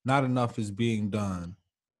 Not enough is being done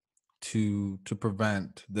to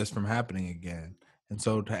prevent this from happening again. And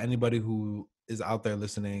so to anybody who is out there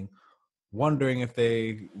listening, wondering if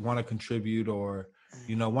they want to contribute or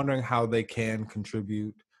you know, wondering how they can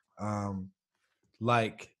contribute.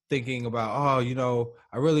 Like thinking about, oh, you know,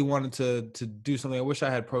 I really wanted to do something. I wish I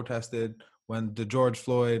had protested when the George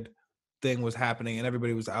Floyd thing was happening and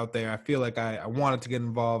everybody was out there. I feel like I wanted to get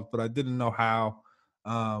involved, but I didn't know how.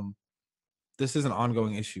 Um, this is an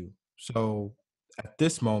ongoing issue. So at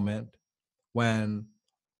this moment, when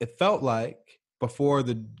it felt like before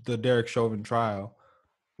the Derek Chauvin trial,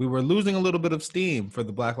 we were losing a little bit of steam for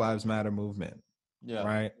the Black Lives Matter movement, Yeah.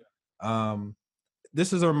 right? Um,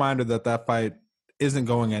 this is a reminder that that fight isn't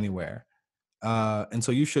going anywhere, and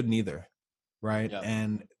so you shouldn't either, right? Yeah.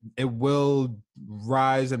 And it will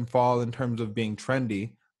rise and fall in terms of being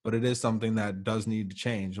trendy, but it is something that does need to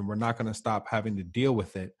change, and we're not going to stop having to deal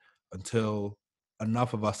with it until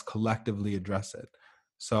enough of us collectively address it.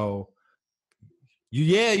 So,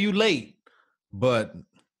 you late, but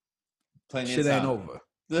Plenty shit of ain't time. over.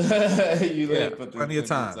 You Yeah, late, but plenty of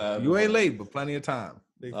time. You ain't late, but plenty of time.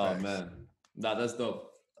 Big Oh facts. man, nah, that's dope.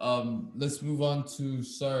 Let's move on to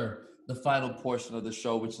Sir, the final portion of the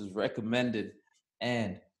show, which is recommended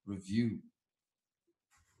and review.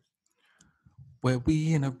 Where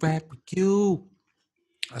we in a rap review.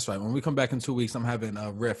 That's right. When we come back in 2 weeks, I'm having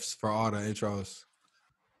riffs for all the intros.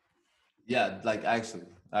 Yeah, like actually,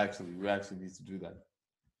 we actually need to do that.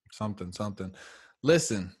 Something.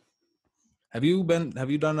 Listen, have you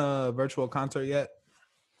done a virtual concert yet?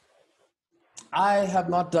 I have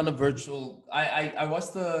not done a virtual. I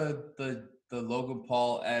watched the Logan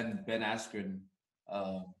Paul and Ben Askren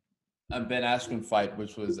fight,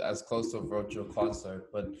 which was as close to a virtual concert.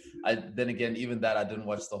 But then again, even that I didn't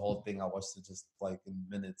watch the whole thing. I watched it just like in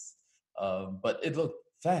minutes. But it looked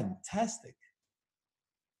fantastic.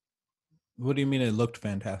 What do you mean it looked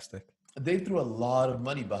fantastic? They threw a lot of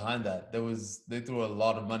money behind that. They threw a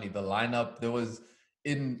lot of money. The lineup,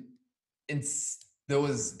 in there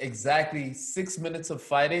was exactly 6 minutes of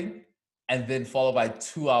fighting and then followed by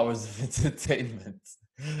 2 hours of entertainment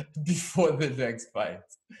before the next fight.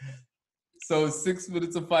 So 6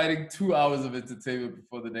 minutes of fighting, 2 hours of entertainment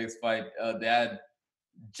before the next fight. They had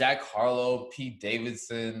Jack Harlow, Pete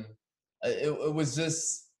Davidson. It was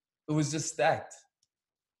just stacked.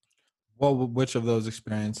 Well, which of those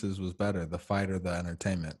experiences was better, the fight or the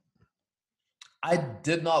entertainment? I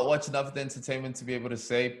did not watch enough of the entertainment to be able to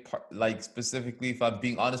say, like, specifically, if I'm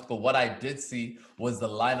being honest. But what I did see was the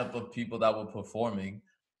lineup of people that were performing,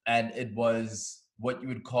 and it was what you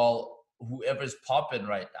would call whoever's popping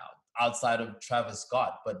right now, outside of Travis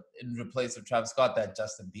Scott. But in replace of Travis Scott, that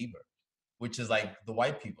Justin Bieber, which is like the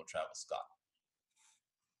white people Travis Scott.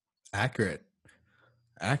 Accurate.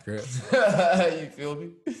 You feel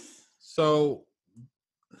me? So,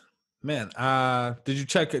 man, did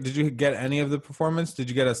you get any of the performance? Did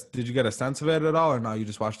you get a sense of it at all, or no, you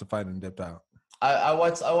just watched the fight and dipped out? I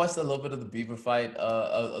watched a little bit of the Bieber fight,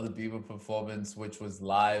 of the Bieber performance, which was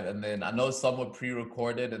live, and then I know some were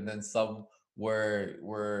pre-recorded, and then some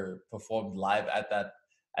were performed live at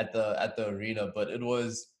the arena. But it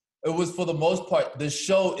was for the most part, the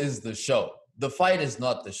show is the show. The fight is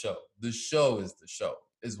not the show. The show is the show.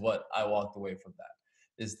 Is what I walked away from that.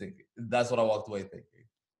 That's what I walked away thinking.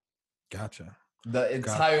 Gotcha. The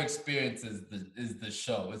entire experience is the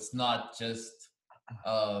show. It's not just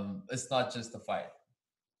the fight.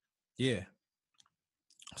 Yeah.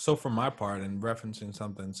 So for my part, and referencing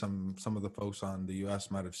something some of the folks on the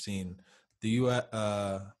US might have seen, the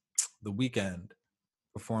Weeknd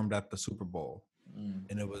performed at the Super Bowl.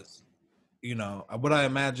 And it was, you know, what I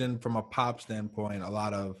imagine from a pop standpoint, a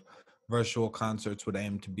lot of virtual concerts would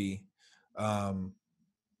aim to be.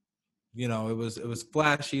 You know, it was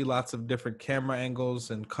flashy, lots of different camera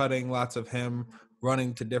angles and cutting, lots of him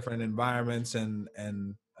running to different environments and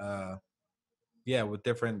with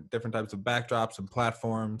different types of backdrops and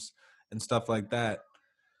platforms and stuff like that.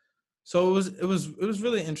 So it was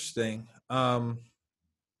really interesting. But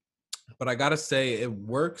I gotta say, it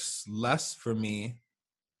works less for me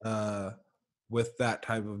with that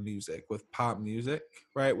type of music, with pop music,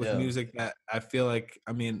 right? With music that I feel like,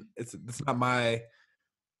 I mean, it's not my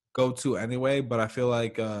go-to anyway, but I feel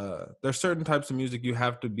like there's certain types of music you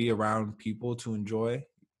have to be around people to enjoy,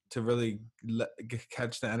 to really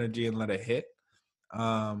catch the energy and let it hit.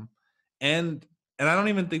 And I don't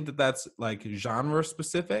even think that that's like genre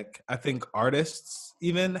specific. I think artists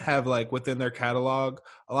even have like within their catalog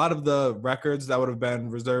a lot of the records that would have been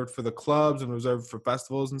reserved for the clubs and reserved for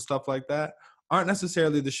festivals and stuff like that aren't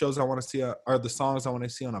necessarily the shows I want to see or the songs I want to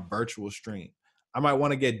see on a virtual stream. I might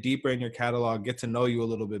want to get deeper in your catalog, get to know you a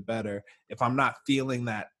little bit better. If I'm not feeling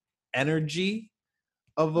that energy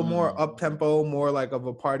of a more up-tempo, more like of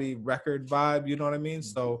a party record vibe, you know what I mean?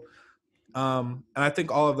 So And I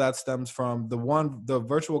think all of that stems from the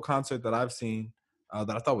virtual concert that I've seen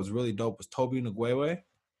that I thought was really dope was Toby Nguewe.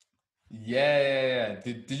 Yeah.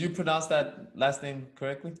 Did you pronounce that last name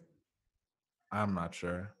correctly? I'm not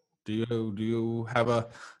sure. Do you have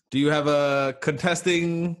a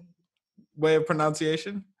contesting way of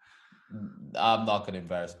pronunciation? I'm not gonna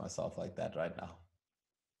embarrass myself like that right now.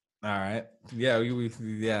 All right. Yeah,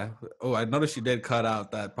 yeah. Oh, I noticed you did cut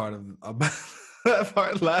out that part of that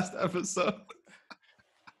part last episode.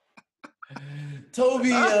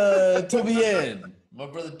 Toby in. My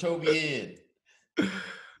brother Toby in.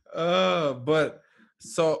 But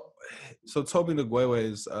so Toby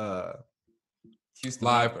Nguewe's Houston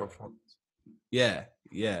live rapper. performance. Yeah,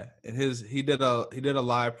 yeah. And he did a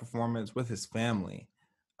live performance with his family.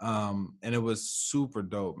 And it was super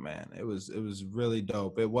dope, man. It was really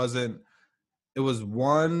dope. It was a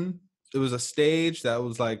stage that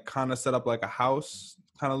was like kind of set up like a house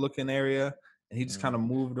kind of looking area, and he just kind of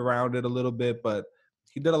moved around it a little bit, but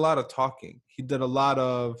he did a lot of talking. He did a lot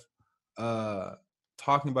of uh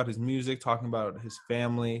talking about his music, talking about his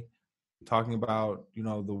family, talking about,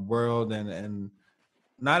 the world, and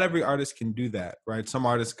not every artist can do that, right? Some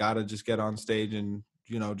artists gotta just get on stage and,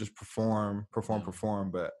 just perform.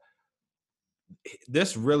 But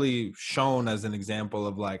this really shown as an example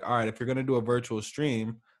of like, all right, if you're gonna do a virtual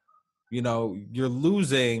stream, you're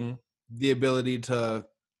losing the ability to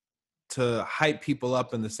hype people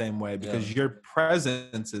up in the same way because your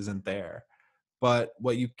presence isn't there. But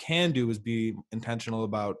what you can do is be intentional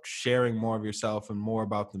about sharing more of yourself and more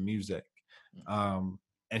about the music. And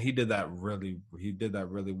he did that really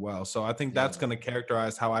well. So I think that's going to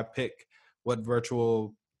characterize how I pick what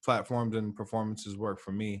virtual platforms and performances work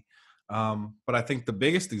for me. But I think the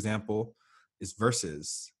biggest example is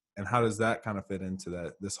Versus. And how does that kind of fit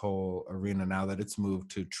into this whole arena now that it's moved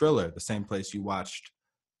to Triller, the same place you watched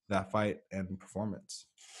that fight and performance?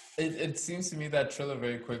 It seems to me that Triller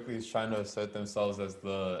very quickly is trying to assert themselves as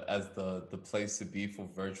the place to be for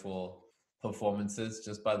virtual performances,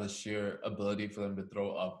 just by the sheer ability for them to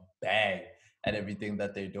throw a bag at everything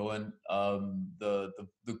that they're doing. The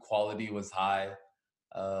quality was high.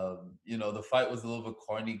 The fight was a little bit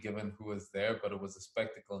corny given who was there, but it was a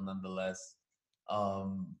spectacle nonetheless.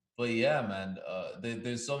 But yeah, man,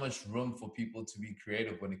 there's so much room for people to be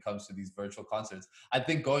creative when it comes to these virtual concerts. I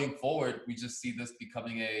think going forward, we just see this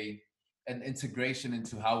becoming an integration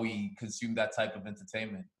into how we consume that type of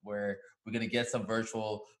entertainment, where we're gonna get some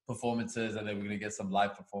virtual performances and then we're gonna get some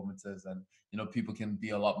live performances, and people can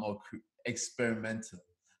be a lot more experimental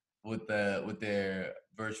with their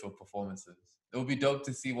virtual performances. It would be dope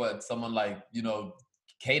to see what someone like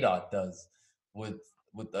K Dot does with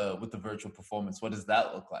with the virtual performance. What does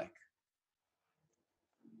that look like?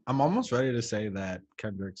 I'm almost ready to say that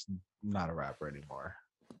Kendrick's not a rapper anymore.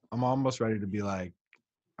 I'm almost ready to be like,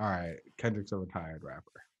 all right, Kendrick's a retired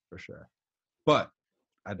rapper for sure. But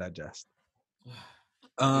I digest. Dude,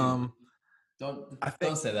 I think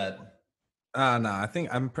don't say that. no, I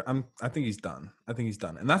think he's done. I think he's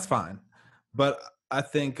done, and that's fine. But I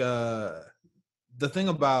think the thing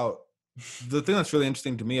about the thing that's really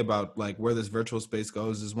interesting to me about like where this virtual space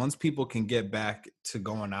goes is once people can get back to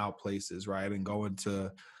going out places, right, and going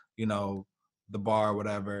to, the bar or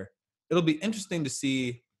whatever, it'll be interesting to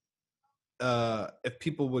see if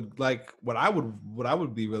people would like what I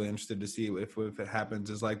would be really interested to see if it happens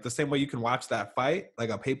is like the same way you can watch that fight, like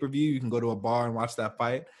a pay-per-view, you can go to a bar and watch that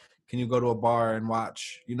fight. Can you go to a bar and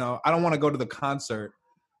watch, I don't want to go to the concert,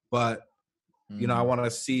 but I want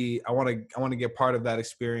to see, I want to get part of that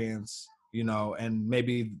experience, and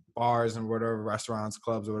maybe bars and whatever, restaurants,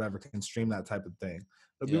 clubs or whatever can stream that type of thing.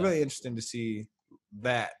 It'll be really interesting to see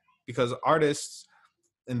that, because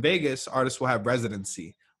in Vegas, artists will have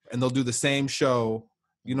residency and they'll do the same show,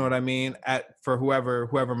 you know what I mean, for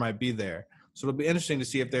whoever might be there. So it'll be interesting to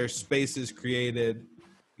see if there's spaces created,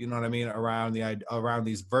 you know what I mean, around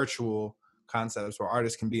these virtual concepts where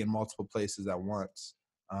artists can be in multiple places at once,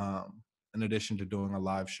 in addition to doing a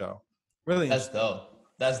live show. Really That's interesting. dope.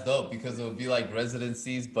 That's dope because it would be like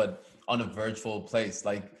residencies, but on a virtual place.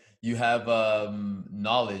 Like you have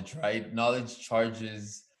Knowledge, right? Knowledge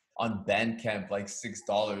charges on Bandcamp like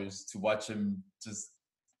 $6 to watch him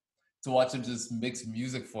just mix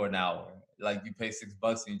music for an hour. Like you pay $6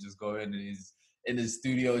 and you just go in and he's in his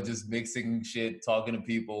studio just mixing shit, talking to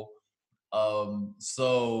people.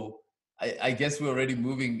 So I guess we're already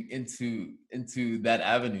moving into that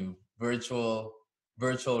avenue, virtual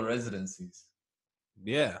residencies.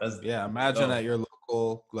 Yeah, That's yeah. Imagine at dope. your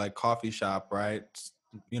local like coffee shop, right?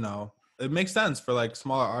 It makes sense for like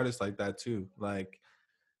smaller artists like that too. Like,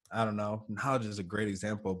 I don't know, Knowledge is a great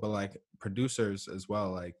example, but like producers as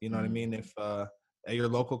well. Like, you know what I mean? If at your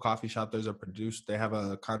local coffee shop there's they have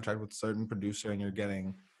a contract with a certain producer, and you're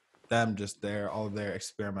getting them just all of their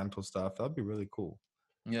experimental stuff, that'd be really cool.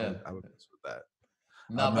 Yeah. I would mess with that.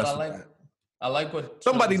 No, but I like what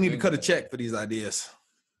Somebody Triller's need to doing cut a with it. check for these ideas.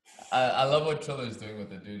 I love what Triller's doing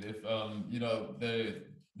with it, dude. If you know,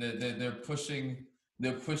 they're pushing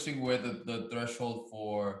where the threshold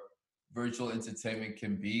for virtual entertainment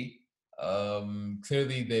can be.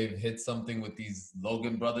 Clearly they've hit something with these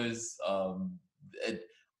Logan brothers. It,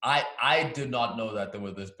 I did not know that they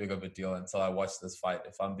were this big of a deal until I watched this fight.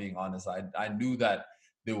 If I'm being honest, I knew that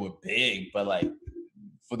they were big, but like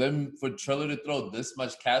for Triller to throw this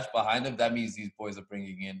much cash behind them, that means these boys are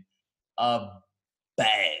bringing in a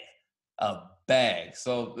bag, a bag.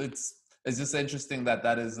 So it's just interesting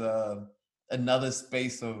that is another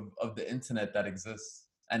space of the internet that exists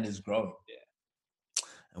and is growing.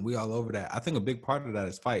 And we all over that. I think a big part of that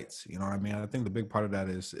is fights. You know what I mean? I think the big part of that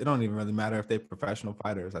is it don't even really matter if they're professional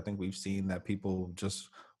fighters. I think we've seen that people just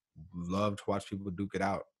love to watch people duke it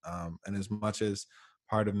out. And as much as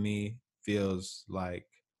part of me feels like,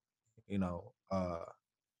 you know, not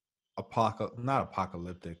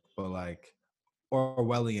apocalyptic, but like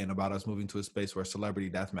Orwellian about us moving to a space where Celebrity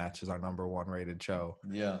Deathmatch is our number one rated show.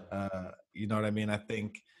 Yeah. You know what I mean? I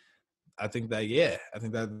think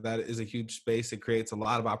that is a huge space. It creates a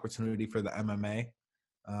lot of opportunity for the MMA,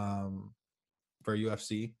 for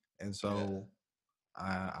UFC, and so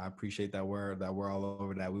I appreciate that we're all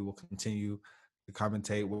over that. We will continue to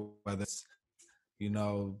commentate, whether it's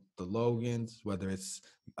the Logans, whether it's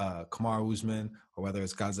Kamaru Usman, or whether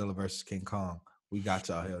it's Godzilla versus King Kong. We got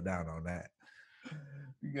y'all held down on that.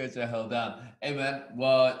 You guys are held down. Hey man,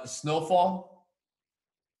 well, Snowfall.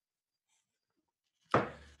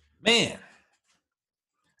 Man,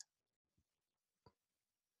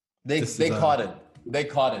 they caught it. They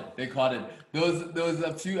caught it. There was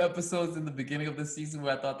a few episodes in the beginning of the season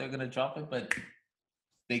where I thought they were gonna drop it, but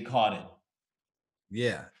they caught it.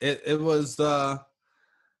 Yeah, it was a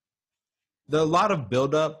lot of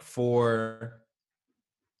buildup for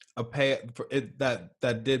a pay for it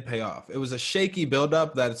that did pay off. It was a shaky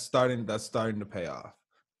buildup that's starting to pay off.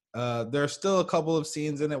 There's still a couple of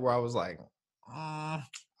scenes in it where I was like,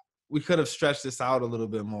 we could have stretched this out a little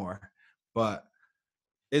bit more, but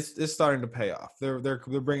it's starting to pay off. They're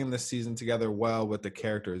bringing this season together well with the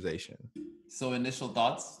characterization. So initial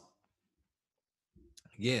thoughts?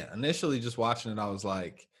 Yeah, initially just watching it, I was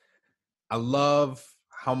like, I love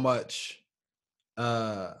how much.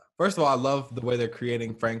 First of all, I love the way they're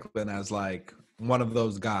creating Franklin as like one of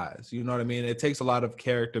those guys. You know what I mean? It takes a lot of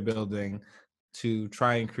character building to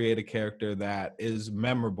try and create a character that is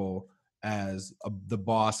memorable as the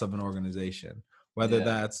boss of an organization. Whether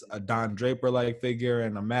that's a Don Draper-like figure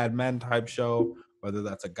in a Mad Men type show, whether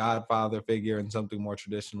that's a Godfather figure in something more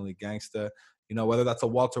traditionally gangsta, whether that's a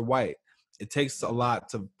Walter White. It takes a lot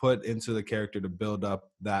to put into the character to build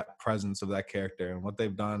up that presence of that character. And what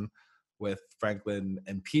they've done with Franklin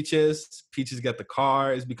and Peaches get the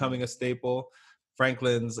car is becoming a staple.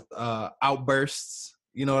 Franklin's outbursts,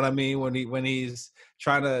 you know what I mean, when he's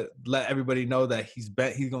trying to let everybody know that he's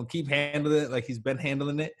gonna keep handling it like he's been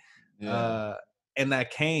handling it. And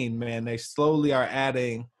that cane, man, they slowly are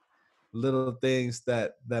adding little things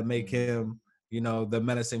that make him, the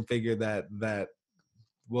menacing figure that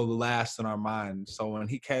will last in our mind. So when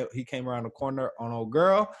he came around the corner on old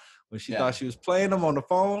girl, when she thought she was playing him on the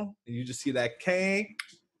phone, and you just see that cane,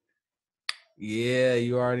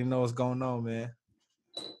 you already know what's going on, man.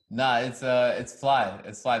 Nah, it's fly.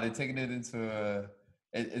 It's fly. They're taking it into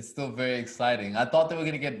it's still very exciting. I thought they were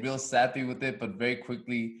gonna get real sappy with it, but very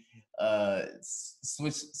quickly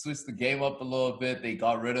switch the game up a little bit. They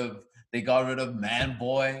got rid of Man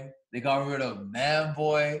Boy.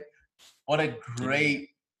 What a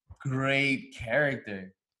great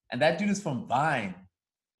character. And that dude is from Vine.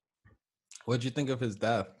 What'd you think of his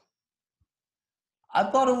death? I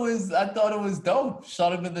thought it was dope.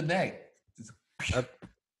 Shot him in the neck.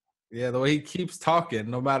 Yeah, the way he keeps talking,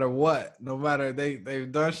 no matter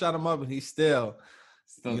they've done shot him up, and he's still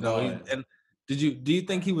going. And do you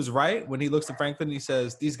think he was right when he looks at Franklin and he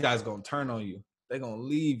says, "These guys gonna turn on you. They're gonna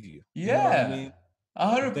leave you." Yeah, you know what I mean?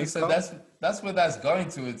 100%. That's where that's going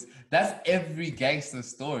to. That's every gangster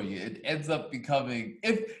story. It ends up becoming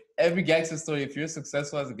every gangster story. If you're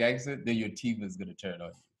successful as a gangster, then your team is gonna turn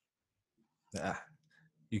on you. Yeah,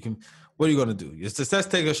 you can. What are you gonna do? Your success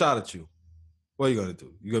take a shot at you. What are you gonna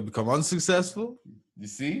do? You gonna become unsuccessful? You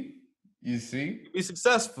see? You be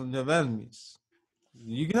successful and you have enemies.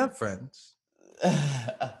 You can have friends.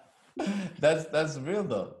 That's real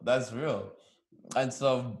though. That's real. And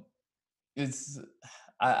so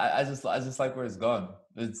I just like where it's gone.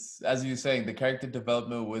 It's, as you're saying, the character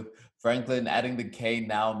development with Franklin, adding the K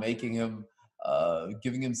now, making him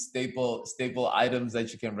giving him staple items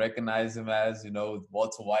that you can recognize him as. You know, with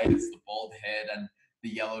Walter White, it's the bald head and the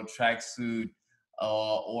yellow tracksuit,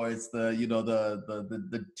 or it's the, you know,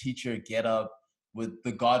 the teacher get up. With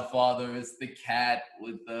the Godfather, it's the cat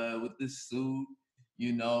with the suit.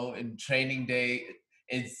 You know, in Training Day,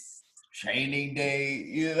 it's Training Day.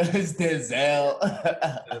 You know, it's Denzel.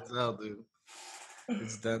 Denzel, dude.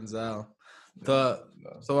 It's Denzel.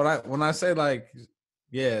 So when I say like,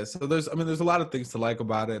 yeah, so there's a lot of things to like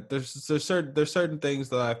about it. There's certain things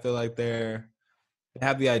that I feel like they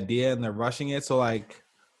have the idea and they're rushing it. So like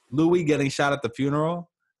Louis getting shot at the funeral,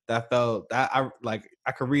 I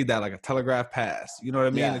could read that like a telegraph pass. You know what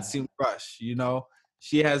I mean? It Yeah, seemed rushed, you know.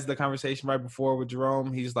 She has the conversation right before with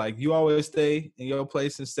Jerome. He's like, "You always stay in your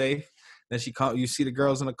place and safe." Then you see the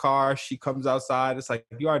girls in the car. She comes outside. It's like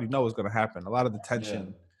you already know what's gonna happen. A lot of the yeah.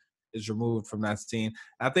 tension is removed from that scene.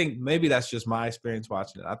 I think maybe that's just my experience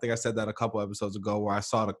watching it. I think I said that a couple episodes ago where I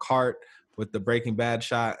saw the cart with the Breaking Bad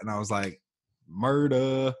shot, and I was like,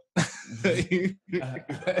 "Murder."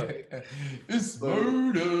 It's So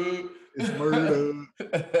murder. it's murder.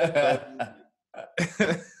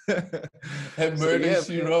 So, And so Murder yeah,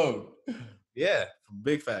 She man. Wrote. Yeah,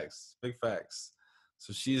 big facts, big facts.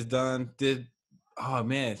 So she's done. Oh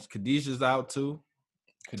man, Khadijah's out too.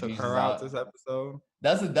 Took Khadijah's her out out. this episode.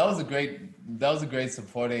 That was a great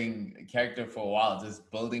supporting character for a while, just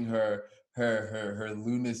building her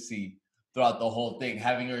lunacy throughout the whole thing,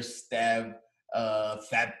 having her stab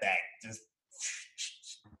Fatback, just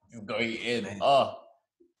going in. Man, Oh,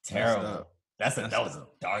 messed up, terrible. That messed was a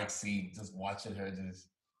up. dark scene, just watching her just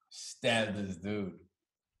stab this dude.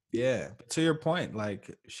 Yeah, but to your point,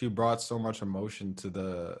 like she brought so much emotion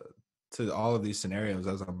to all of these scenarios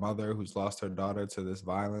as a mother who's lost her daughter to this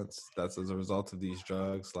violence that's as a result of these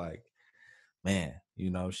drugs. Like, man,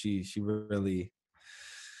 you know, she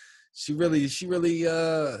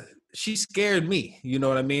scared me. You know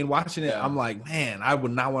what I mean? Watching it, Yeah. I'm like, man, I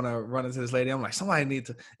would not want to run into this lady. I'm like, somebody need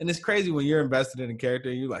to. And it's crazy when you're invested in a character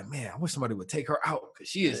and you're like, man, I wish somebody would take her out because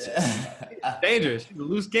she is just dangerous. She's a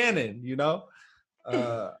loose cannon, you know.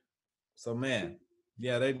 Uh, so man,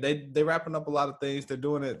 yeah, they wrapping up a lot of things. They're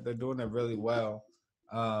doing it. They're doing it really well.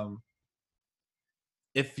 Um,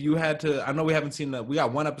 if you had to, I know we haven't seen we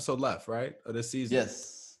got one episode left, right, of this season.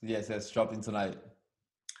 Yes, dropping tonight.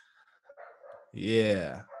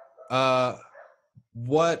 Yeah. Uh,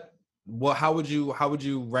 what how would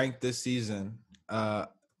you rank this season? Uh,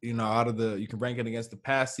 you know, you can rank it against the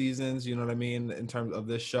past seasons. You know what I mean in terms of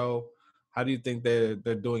this show. How do you think they're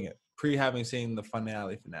doing it pre having seen the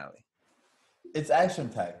finale? It's action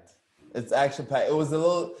packed. It's action packed. It was a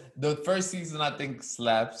little. The first season, I think,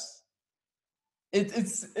 slaps.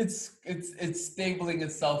 It's stabling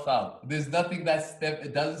itself out. There's nothing that step.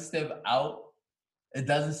 It doesn't step out. It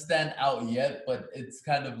doesn't stand out yet, but it's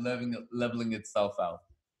kind of leveling itself out.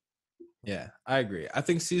 Yeah, I agree. I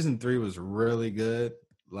think season 3 was really good.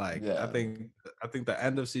 Like Yeah. I think the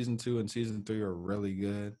end of season 2 and season 3 are really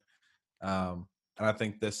good. And I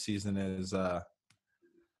think this season is there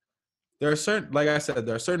are certain, like I said,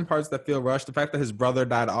 there are certain parts that feel rushed. The fact that his brother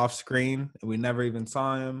died off screen and we never even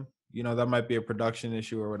saw him, you know, that might be a production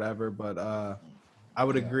issue or whatever. But I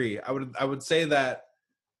would Yeah. agree. I would say that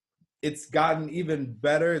it's gotten even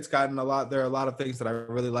better. It's gotten a lot. There are a lot of things that I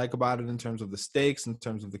really like about it in terms of the stakes, in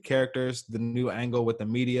terms of the characters, the new angle with the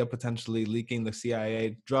media potentially leaking the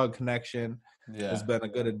CIA drug connection has Yeah. been a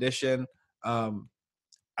good addition. Um,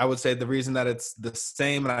 I would say the reason that it's the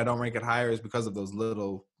same and I don't rank it higher is because of those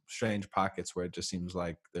little strange pockets where it just seems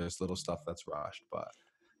like there's little stuff that's rushed. But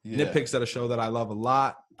Yeah. nitpicks at a show that I love a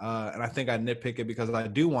lot, and I think I nitpick it because I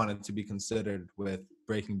do want it to be considered with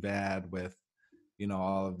Breaking Bad, with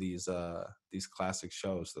all of these classic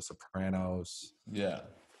shows, The Sopranos. Yeah.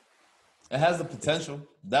 It has the It's potential.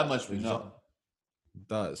 That much we it know.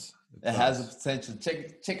 does. It has the potential.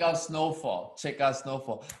 Check out Snowfall. Check out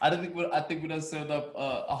Snowfall. I think we done served up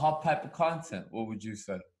a hot pipe of content. What would you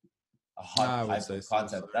say? A I hot would pipe say of so,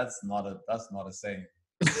 content. That's not a saying.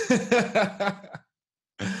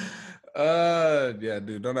 sir. Yeah,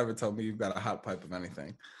 dude, don't ever tell me you've got a hot pipe of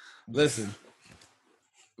anything. Listen.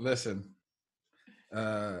 This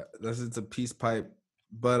is a peace pipe.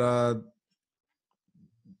 But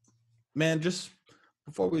man, just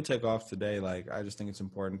before we take off today, like I just think it's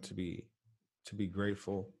important to be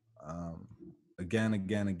grateful.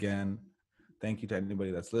 Again. Thank you to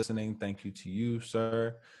anybody that's listening. Thank you to you,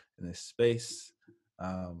 sir, in this space.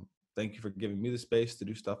 Thank you for giving me the space to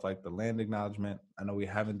do stuff like the land acknowledgement. I know we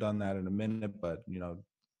haven't done that in a minute, but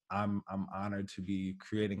I'm honored to be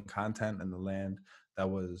creating content in the land that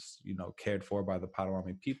was, you know, cared for by the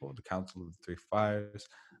Potawatomi people, the Council of the Three Fires.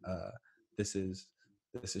 Uh, this is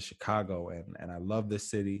Chicago, and I love this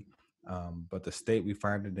city, but the state we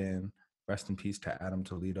find it in. Rest in peace to Adam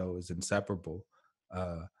Toledo, is inseparable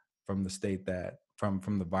from the state that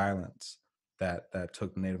from the violence that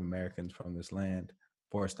took Native Americans from this land,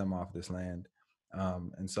 forced them off this land,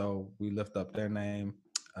 and so we lift up their name.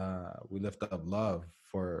 We lift up love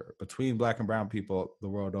for between Black and Brown people the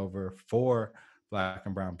world over, for Black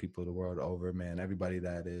and Brown people the world over. Man, everybody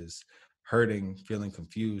that is hurting, feeling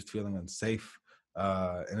confused, feeling unsafe.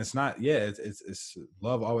 And it's not, yeah, it's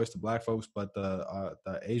love always to Black folks, but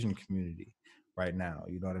the Asian community right now,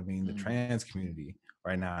 you know what I mean? The trans community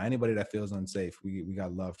right now, anybody that feels unsafe, we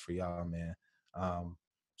got love for y'all, man.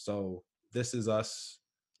 So this is us.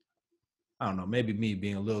 I don't know, maybe me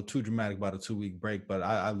being a little too dramatic about a 2-week break, but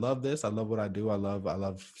I love this. I love what I do. I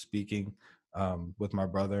love speaking with my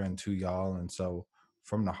brother and to y'all. And so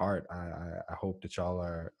from the heart, I hope that y'all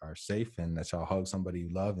are safe and that y'all hug somebody you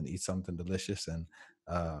love and eat something delicious and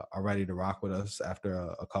are ready to rock with us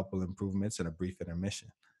after a couple improvements and a brief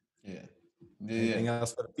intermission. Yeah. Anything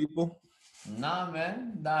else for the people? Nah,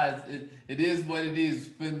 man. Nah, it is what it is.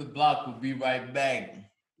 Spin the block. We'll be right back.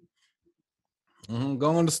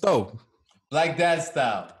 Go on the stove. Like that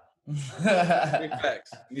style. Big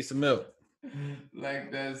facts. Need some milk.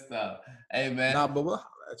 Like that style. Hey, man. Nah, but we'll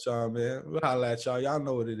holler at y'all, man. We'll holler at y'all. Y'all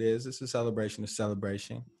know what it is. It's a celebration of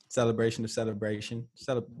celebration. Celebration of celebration.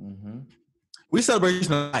 We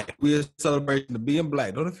celebration of life. We are celebration of being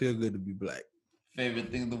Black. Don't it feel good to be Black?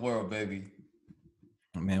 Favorite thing in the world, baby.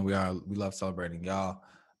 Man, we love celebrating y'all.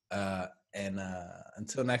 And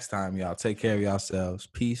until next time, y'all, take care of yourselves.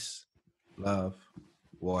 Peace, love,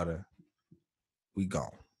 water. We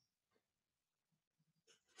gone.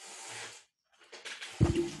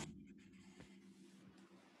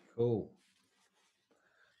 Cool.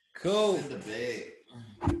 In the bed.